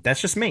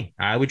 That's just me.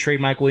 I would trade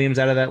Mike Williams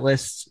out of that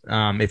list.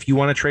 If you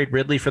want to trade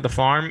Ridley for the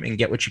farm and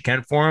get what you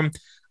can for him,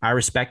 I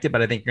respect it,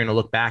 but I think you're going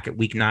to look back at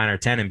week 9 or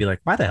 10 and be like,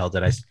 why the hell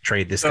did I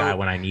trade this guy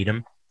when I need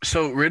him?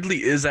 So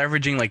Ridley is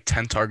averaging like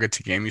 10 targets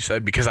a game, you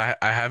said, because I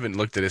haven't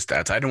looked at his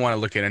stats. I didn't want to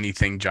look at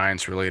anything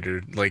Giants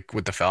related, like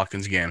with the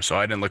Falcons game, so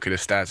I didn't look at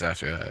his stats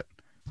after that.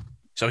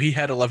 So he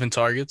had 11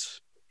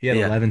 targets. He had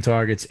 11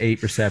 targets,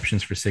 8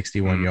 receptions for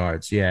 61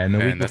 yards. Yeah, and the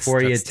week before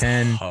he had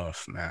 10.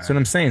 Tough, man. That's what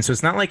I'm saying. So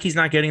it's not like he's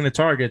not getting the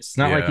targets. It's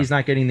not like he's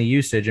not getting the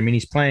usage. I mean,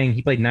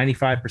 he played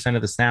 95%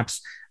 of the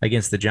snaps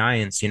against the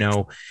Giants. You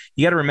know,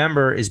 you got to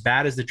remember, as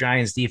bad as the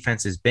Giants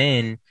defense has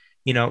been,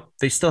 you know,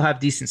 they still have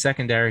decent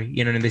secondary,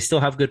 you know, and they still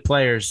have good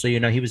players. So,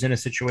 you know, he was in a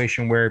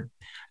situation where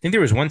I think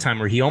there was one time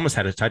where he almost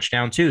had a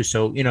touchdown too.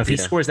 So, you know, if he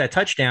scores that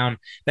touchdown,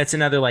 that's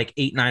another like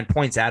 8-9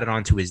 points added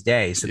onto his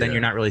day. So then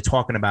you're not really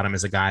talking about him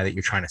as a guy that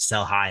you're trying to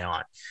sell high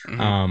on.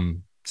 Mm-hmm.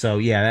 So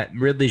yeah, that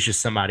Ridley's just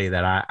somebody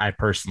that I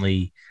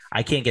personally,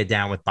 I can't get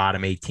down with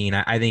bottom 18.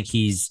 I think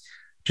he's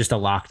just a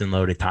locked and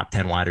loaded top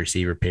 10 wide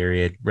receiver,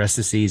 period. Rest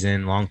of the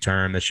season,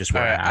 long-term. That's just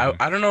where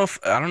I don't know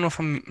if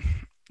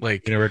I'm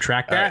like, you know,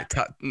 retract that.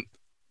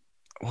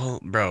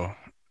 Well, bro,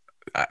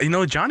 you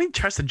know, Johnny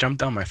tries to jump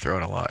down my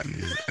throat a lot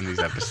in these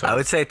episodes. I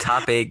would say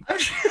top eight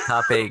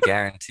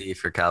guarantee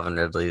for Calvin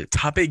Ridley.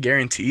 Top 8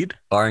 guaranteed,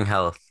 barring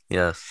health.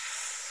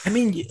 Yes. I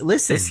mean,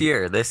 listen. This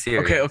year.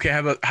 Okay.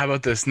 How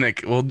about this,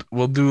 Nick?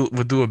 We'll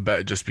do a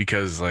bet just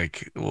because,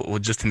 like, we'll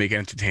just to make it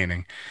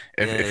entertaining.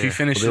 If he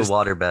finishes, we'll do a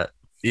water bet.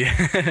 Yeah.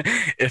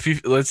 If he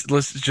let's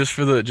just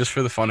for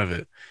the fun of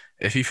it.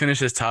 If he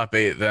finishes top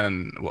 8,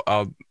 then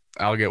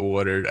I'll get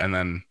watered, and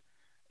then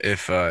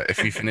if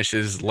he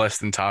finishes less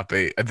than top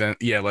 8, then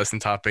you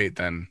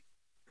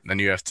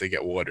have to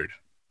get watered.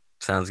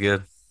 Sounds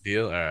good.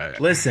 Deal. All right.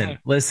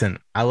 Listen.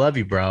 I love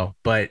you, bro.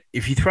 But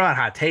if you throw out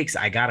hot takes,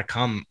 I gotta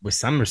come with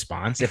some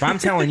response. If I'm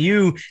telling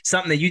you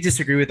something that you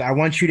disagree with, I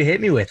want you to hit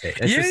me with it.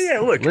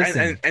 Look,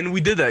 and we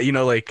did that. You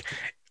know, like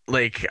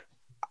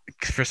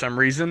for some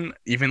reason,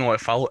 even though I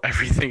follow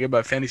everything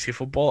about fantasy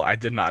football, I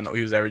did not know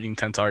he was averaging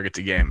 10 targets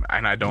a game,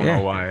 and I don't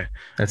know why.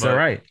 That's all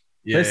right.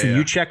 Listen,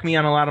 you check me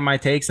on a lot of my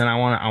takes, and I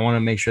want to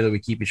make sure that we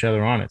keep each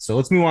other on it. So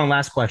let's move on.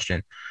 Last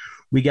question.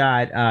 We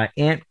got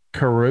Ant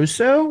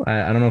Caruso.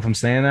 I don't know if I'm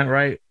saying that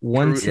right.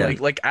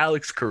 Like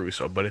Alex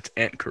Caruso, but it's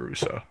Ant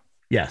Caruso.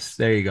 Yes,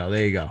 there you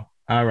go.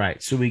 All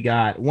right. So we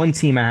got one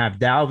team. I have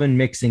Dalvin,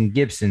 Mixon,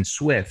 Gibson,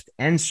 Swift,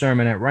 and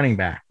Sermon at running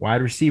back.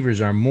 Wide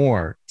receivers are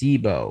Moore,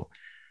 Debo,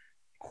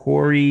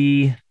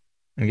 Corey.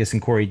 I'm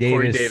guessing Corey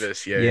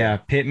Davis. Yeah.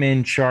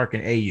 Pittman, Chark,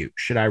 and Ayuk.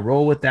 Should I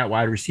roll with that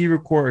wide receiver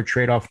core or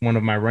trade off one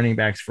of my running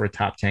backs for a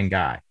top 10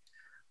 guy?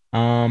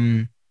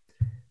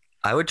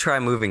 I would try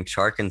moving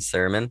Chark and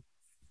Sermon.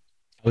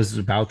 I was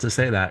about to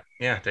say that.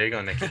 Yeah, there you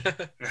go, Nicky.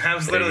 I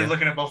was literally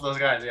looking at both those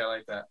guys. Yeah, I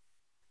like that.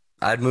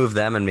 I'd move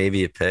them and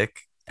maybe a pick,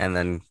 and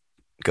then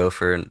go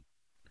for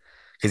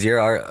because your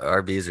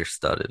RBs are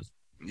studded.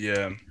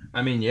 Yeah.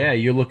 I mean, yeah,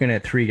 you're looking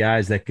at 3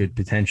 guys that could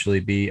potentially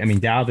be. I mean,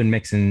 Dalvin,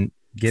 Mixon,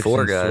 Gibson,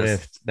 4 guys.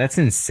 Swift. That's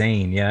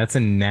insane. Yeah, that's a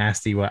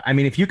nasty one. I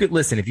mean, if you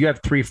have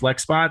 3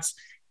 flex spots,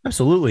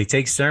 absolutely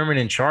take Sermon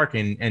and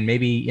Chark, and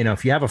maybe, you know,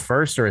 if you have a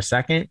first or a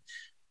second,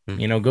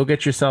 you know, go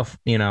get yourself,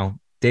 you know,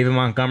 David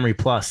Montgomery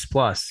plus,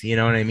 you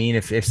know what I mean?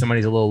 If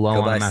somebody's a little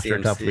low on him after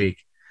a tough week.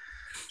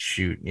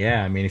 Shoot.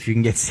 Yeah. I mean, if you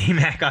can get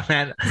C-Mac on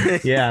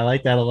that. Yeah, I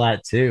like that a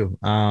lot too.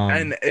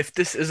 And if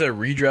this is a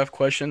redraft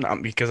question,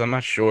 because I'm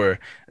not sure.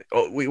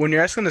 When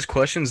you're asking these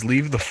questions,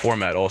 leave the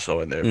format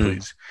also in there,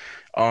 please.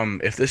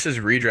 If this is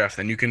redraft,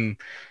 then you can,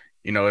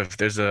 you know, if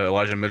there's a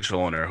Elijah Mitchell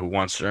owner who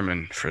wants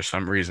Sermon for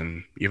some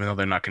reason, even though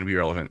they're not going to be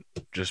relevant,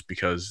 just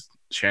because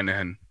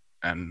Shanahan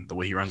and the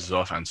way he runs his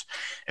offense,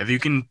 if you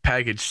can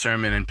package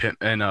Sermon and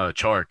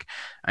Chark,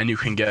 and you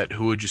can get,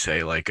 who would you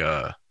say, like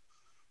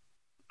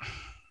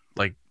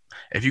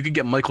if you could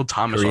get Michael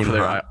Thomas off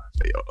their,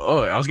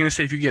 I was gonna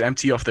say if you get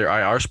MT off their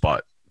IR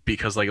spot,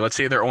 because like let's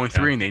say they're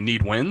 0-3 and they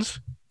need wins.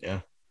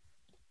 Yeah.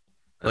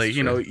 Like,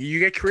 you know, you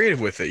get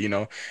creative with it, you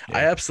know.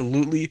 I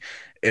absolutely,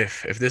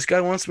 if this guy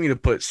wants me to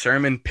put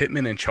Sermon,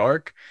 Pittman, and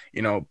Chark,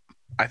 you know,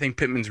 I think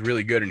Pittman's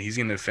really good, and he's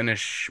going to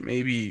finish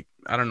maybe,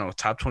 I don't know,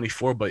 top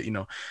 24. But,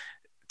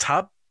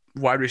 top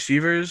wide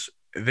receivers,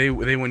 they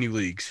win you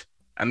leagues.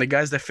 And the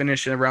guys that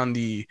finish around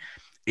the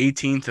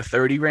 18 to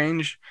 30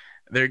 range,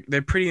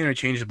 they're pretty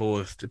interchangeable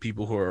with the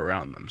people who are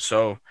around them.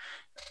 So,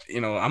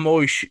 I'm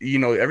always,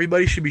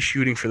 everybody should be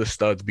shooting for the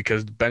studs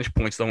because bench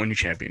points don't win you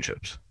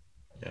championships.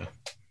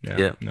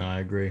 Yeah. No, I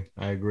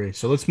agree.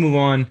 So let's move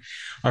on.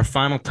 Our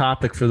final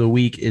topic for the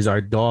week is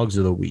our dogs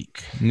of the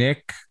week.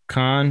 Nick,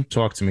 Con,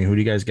 talk to me. Who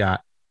do you guys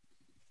got?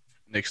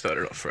 Nick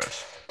started off for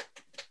us.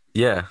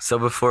 Yeah. So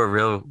before,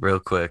 real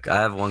quick, I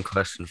have one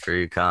question for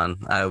you, Con.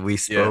 We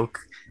spoke,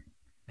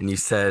 and you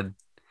said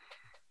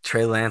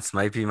Trey Lance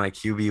might be my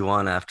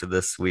QB1 after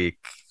this week.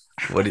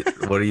 What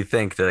do you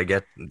think? Did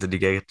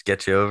he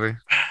get you over?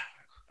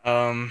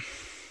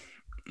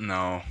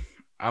 No.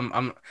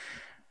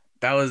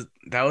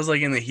 That was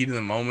like in the heat of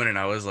the moment, and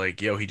I was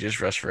like, yo, he just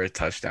rushed for a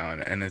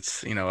touchdown, and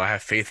it's, I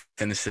have faith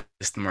in the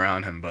system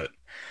around him, but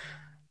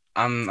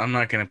I'm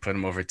not gonna put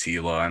him over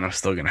T-Law, and I'm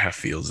still gonna have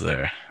Fields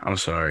there. I'm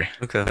sorry.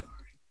 Okay.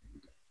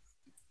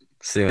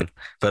 Soon.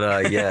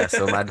 But yeah,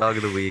 so my dog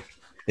of the week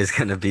is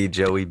gonna be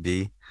Joey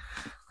B.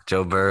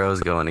 Joe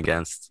Burrow's going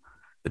against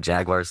the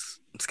Jaguars.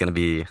 It's gonna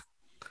be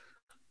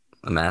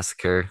a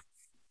massacre.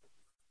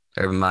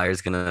 Urban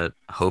Meyer's gonna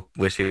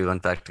wish he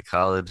went back to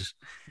college.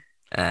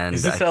 And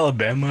is this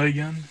Alabama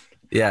again?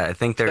 Yeah, I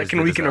think there's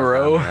second week in a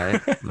row,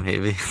 right?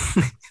 Maybe.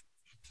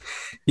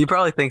 He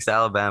probably thinks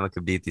Alabama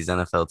could beat these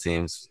NFL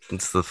teams.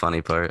 It's the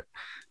funny part.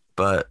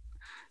 But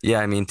yeah,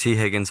 I mean, T.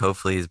 Higgins,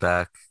 hopefully he's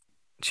back.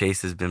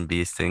 Chase has been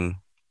beasting.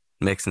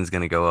 Mixon's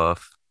gonna go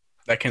off.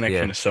 That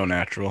connection is so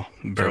natural.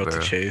 Burrow to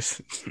Chase.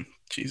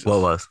 Jesus.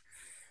 What was?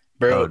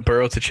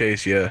 Burrow to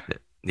Chase, yeah.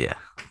 Yeah.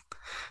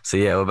 So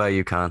yeah, what about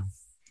you, Con?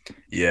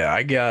 Yeah,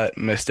 I got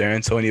Mr.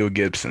 Antonio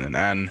Gibson,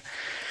 and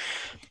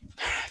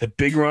the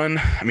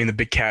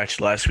big catch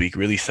last week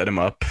really set him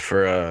up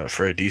for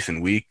a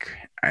decent week,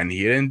 and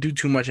he didn't do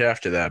too much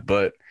after that,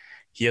 but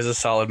he has a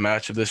solid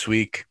matchup this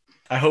week.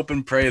 I hope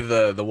and pray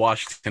the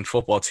Washington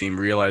football team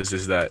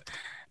realizes that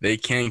they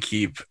can't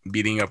keep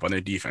beating up on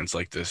their defense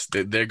like this.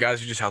 Their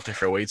guys are just out there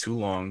for way too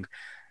long.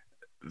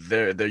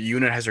 Their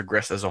unit has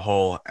regressed as a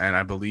whole, and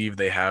I believe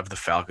they have the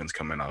Falcons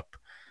coming up.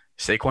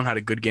 Saquon had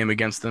a good game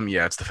against them.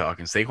 Yeah, it's the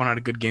Falcons. Saquon had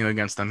a good game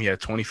against them. He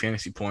had 20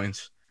 fantasy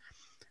points.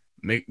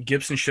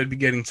 Gibson should be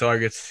getting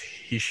targets.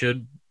 He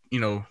should,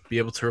 be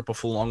able to rip a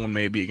full long one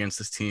maybe against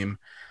this team.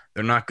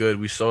 They're not good.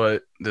 We saw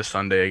it this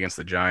Sunday against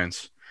the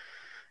Giants.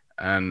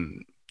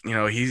 And,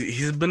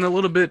 he's been a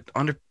little bit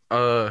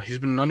he's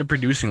been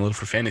underproducing a little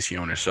for fantasy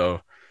owners.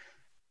 So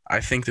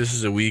I think this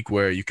is a week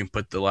where you can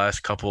put the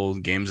last couple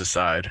games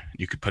aside.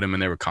 You could put him in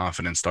there with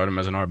confidence, start him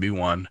as an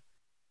RB1,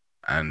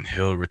 and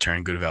he'll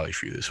return good value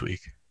for you this week.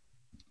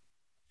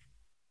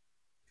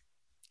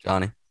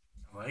 Johnny?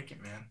 I like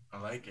it, man. I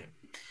like it.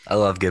 I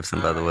love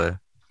Gibson, by the way.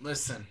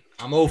 Listen,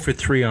 I'm 0 for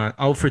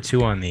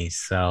 2 on these,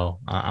 so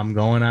I'm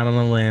going out on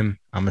a limb.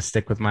 I'm gonna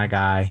stick with my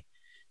guy.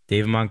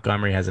 David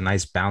Montgomery has a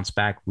nice bounce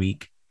back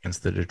week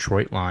against the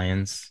Detroit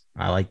Lions.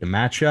 I like the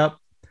matchup.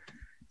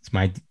 It's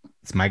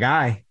my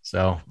guy,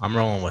 so I'm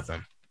rolling with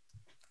him.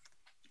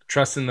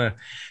 Trusting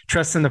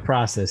the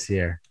process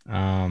here.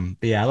 But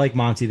yeah, I like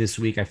Monty this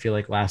week. I feel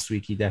like last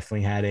week he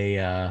definitely had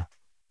a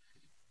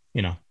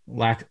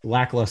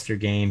lackluster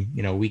game.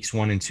 Weeks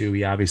 1 and 2,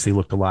 he obviously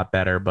looked a lot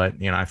better, but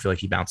I feel like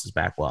he bounces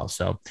back well.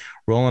 So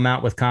roll him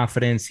out with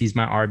confidence. He's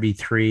my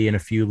RB3 in a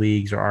few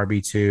leagues, or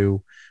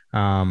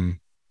RB2.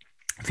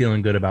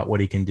 Feeling good about what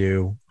he can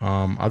do.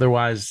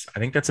 Otherwise, I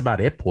think that's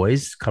about it,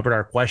 boys. Covered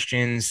our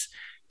questions,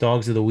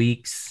 dogs of the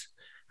weeks.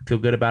 Feel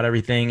good about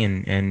everything,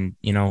 and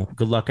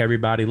good luck,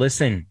 everybody.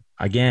 Listen,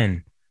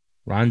 again,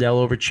 Rondell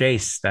over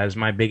Chase. That is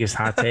my biggest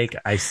hot take.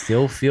 I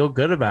still feel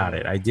good about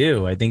it. I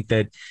do. I think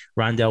that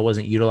Rondell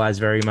wasn't utilized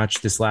very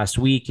much this last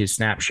week. His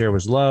snap share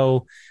was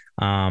low.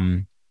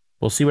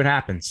 We'll see what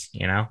happens,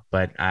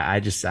 but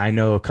I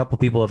know a couple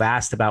people have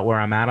asked about where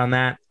I'm at on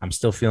that. I'm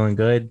still feeling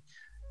good.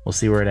 We'll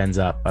see where it ends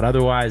up. But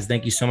otherwise,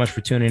 thank you so much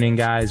for tuning in,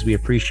 guys. We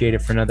appreciate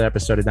it for another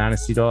episode of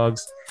Dynasty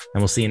Dogs,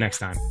 and we'll see you next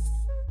time.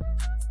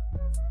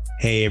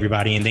 Hey,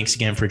 everybody, and thanks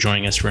again for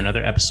joining us for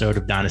another episode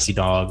of Dynasty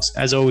Dogs.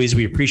 As always,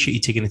 we appreciate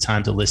you taking the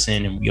time to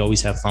listen, and we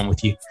always have fun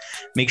with you.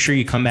 Make sure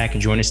you come back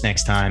and join us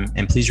next time,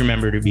 and please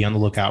remember to be on the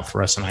lookout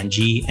for us on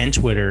IG and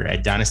Twitter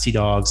at Dynasty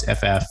Dogs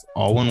FF,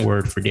 all one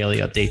word, for daily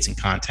updates and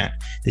content.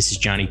 This is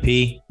Johnny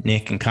P,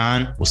 Nick, and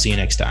Con. We'll see you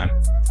next time.